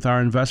time with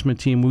our investment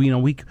team,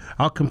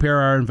 I'll compare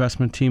our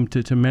investment team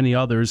to many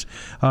others.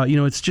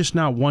 It's just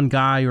not one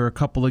guy or a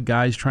couple of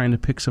guys trying to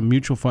pick some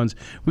mutual funds.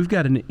 We've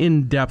got an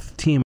in-depth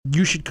team.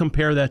 You should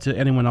compare that to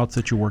anyone else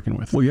that you're working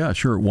with. Well, yeah,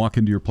 sure. Walk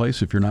into your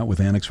place if you're not with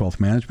Annex Wealth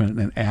Management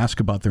and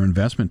ask about their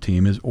investment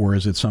team, or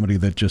is it somebody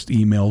that just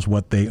emails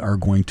what they are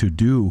going to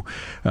do?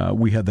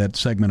 We had that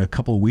segment a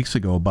couple of weeks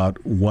ago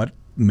about what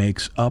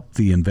makes up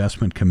the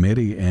investment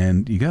committee,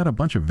 and you got a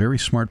bunch of very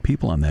smart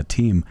people on that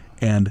team,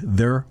 and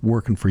they're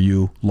working for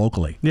you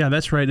locally. Yeah,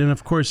 that's right. And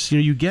of course,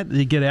 you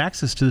get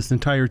access to this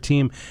entire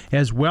team,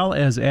 as well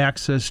as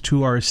access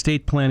to our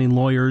estate planning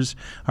lawyers,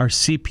 our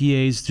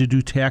CPAs to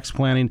do tax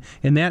planning,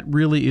 and that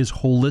really is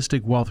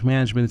holistic wealth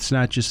management. It's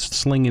not just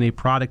slinging a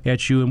product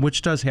at you, and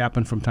which does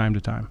happen from time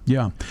to time.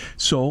 Yeah.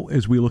 So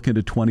as we look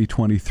into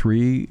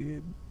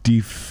 2023,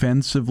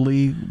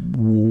 defensively,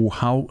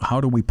 how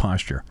do we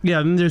posture? Yeah,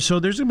 and there's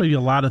going to be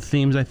a lot of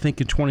themes, I think,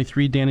 in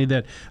 23, Danny,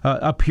 that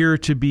appear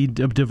to be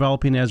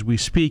developing as we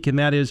speak, and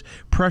that is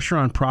pressure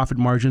on profit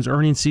margins.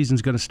 Earnings season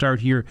is going to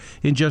start here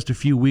in just a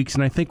few weeks,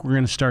 and I think we're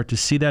going to start to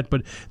see that.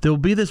 But there will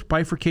be this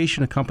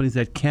bifurcation of companies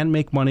that can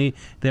make money,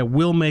 that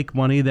will make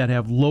money, that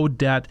have low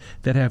debt,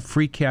 that have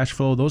free cash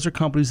flow. Those are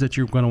companies that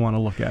you're going to want to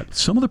look at.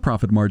 Some of the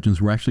profit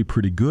margins were actually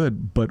pretty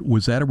good, but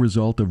was that a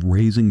result of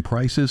raising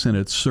prices, and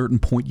at a certain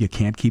point you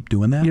can't keep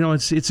doing that?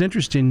 It's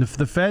interesting.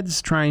 The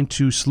Fed's trying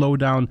to slow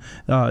down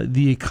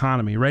the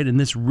economy, right? And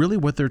this is really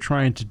what they're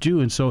trying to do.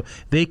 And so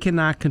they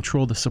cannot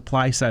control the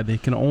supply side. They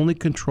can only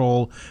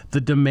control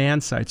the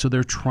demand side. So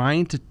they're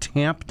trying to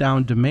tamp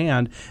down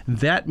demand.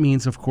 That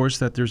means, of course,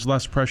 that there's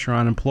less pressure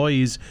on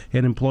employees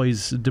and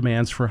employees'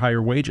 demands for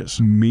higher wages.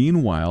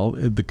 Meanwhile,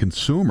 the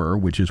consumer,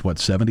 which is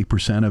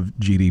 70% of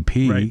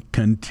GDP, right,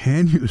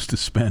 continues to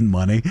spend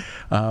money.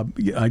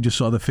 I just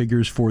saw the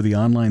figures for the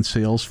online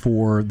sales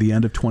for the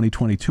end of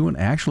 2022, and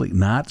actually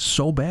not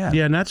so bad.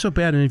 Yeah, not so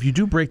bad. And if you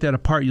do break that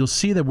apart, you'll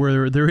see that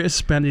where there is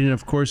spending, and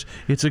of course,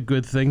 it's a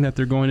good thing that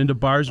they're going into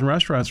bars and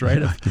restaurants,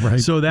 right? Right.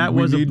 So that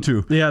we was need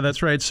to. Yeah,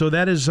 That's right. So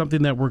that is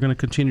something that we're going to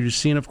continue to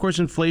see. And of course,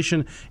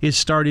 inflation is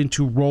starting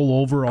to roll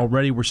over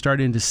already. We're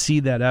starting to see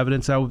that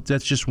evidence.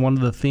 That's just one of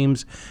the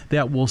themes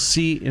that we'll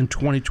see in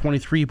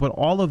 2023. But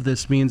all of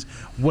this means,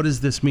 what does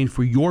this mean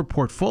for your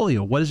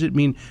portfolio? What does it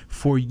mean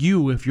for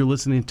you if you're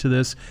listening to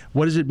this?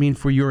 What does it mean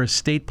for your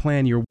estate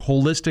plan, your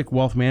holistic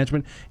wealth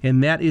management?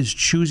 And that is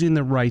choosing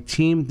the right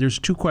team. There's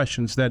two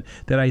questions that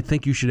I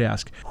think you should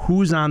ask.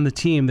 Who's on the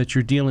team that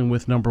you're dealing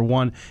with, number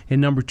one?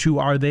 And number two,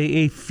 are they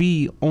a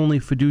fee-only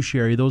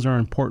fiduciary? Those are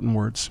important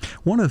words.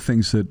 One of the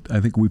things that I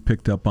think we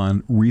picked up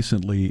on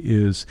recently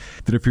is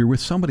that if you're with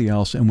somebody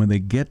else and when they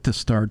get to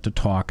start to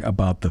talk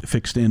about the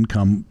fixed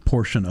income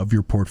portion of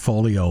your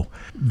portfolio,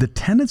 the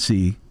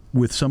tendency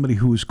with somebody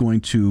who is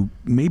going to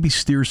maybe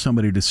steer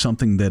somebody to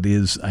something that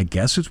is, I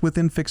guess it's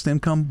within fixed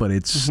income, but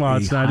it's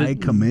high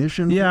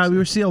commission. Yeah,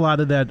 we see a lot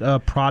of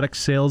that product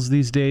sales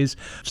these days.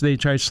 So they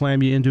try to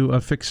slam you into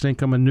a fixed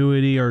income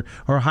annuity or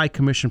a high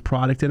commission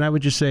product. And I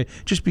would just say,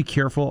 just be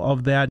careful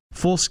of that.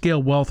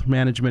 Full-scale wealth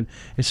management,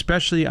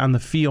 especially on the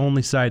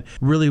fee-only side,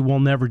 really will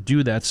never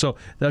do that. So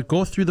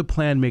go through the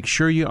plan, make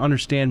sure you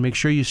understand, make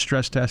sure you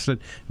stress test it,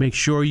 make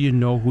sure you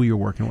know who you're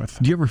working with.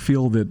 Do you ever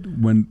feel that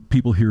when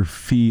people hear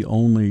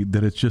fee-only,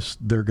 that it's just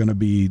they're going to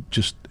be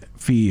just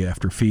fee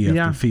after fee after fee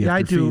after fee?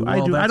 I do.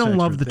 I don't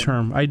love the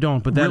term. I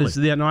don't. But that is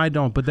I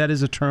don't. But that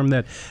is a term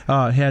that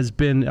has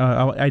been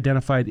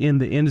identified in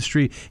the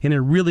industry, and it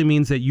really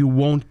means that you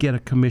won't get a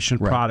commission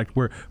product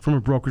from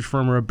a brokerage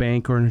firm or a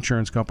bank or an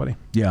insurance company.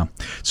 Yeah.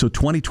 So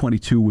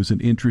 2022 was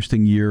an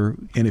interesting year,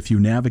 and if you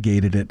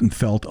navigated it and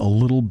felt a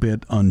little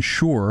bit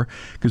unsure,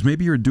 because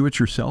maybe you're a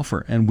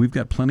do-it-yourselfer, and we've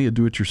got plenty of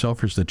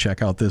do-it-yourselfers that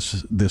check out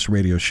this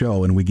radio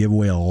show, and we give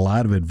away a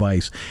lot of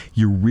advice.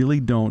 You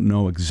really don't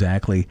know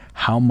exactly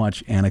how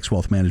much Annex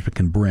Wealth Management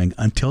can bring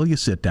until you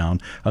sit down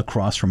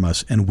across from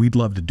us, and we'd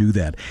love to do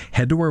that.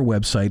 Head to our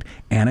website,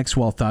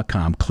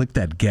 annexwealth.com. Click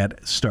that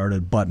Get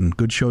Started button.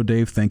 Good show,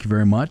 Dave. Thank you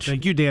very much.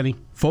 Thank you, Danny.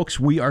 Folks,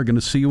 we are going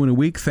to see you in a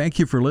week. Thank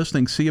you for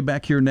listening. See you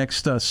back here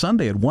next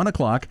Sunday at 1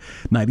 o'clock,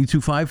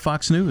 92.5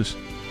 Fox News.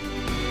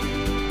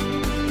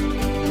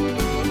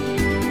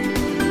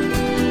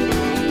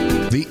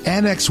 The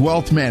Annex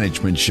Wealth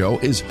Management Show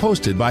is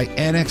hosted by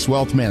Annex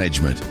Wealth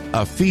Management,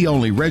 a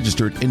fee-only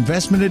registered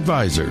investment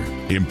advisor.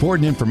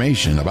 Important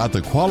information about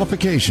the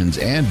qualifications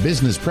and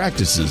business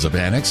practices of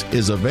Annex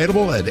is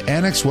available at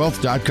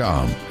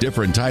annexwealth.com.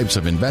 Different types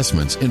of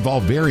investments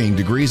involve varying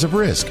degrees of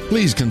risk.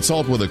 Please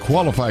consult with a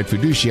qualified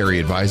fiduciary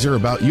advisor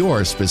about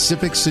your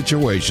specific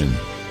situation.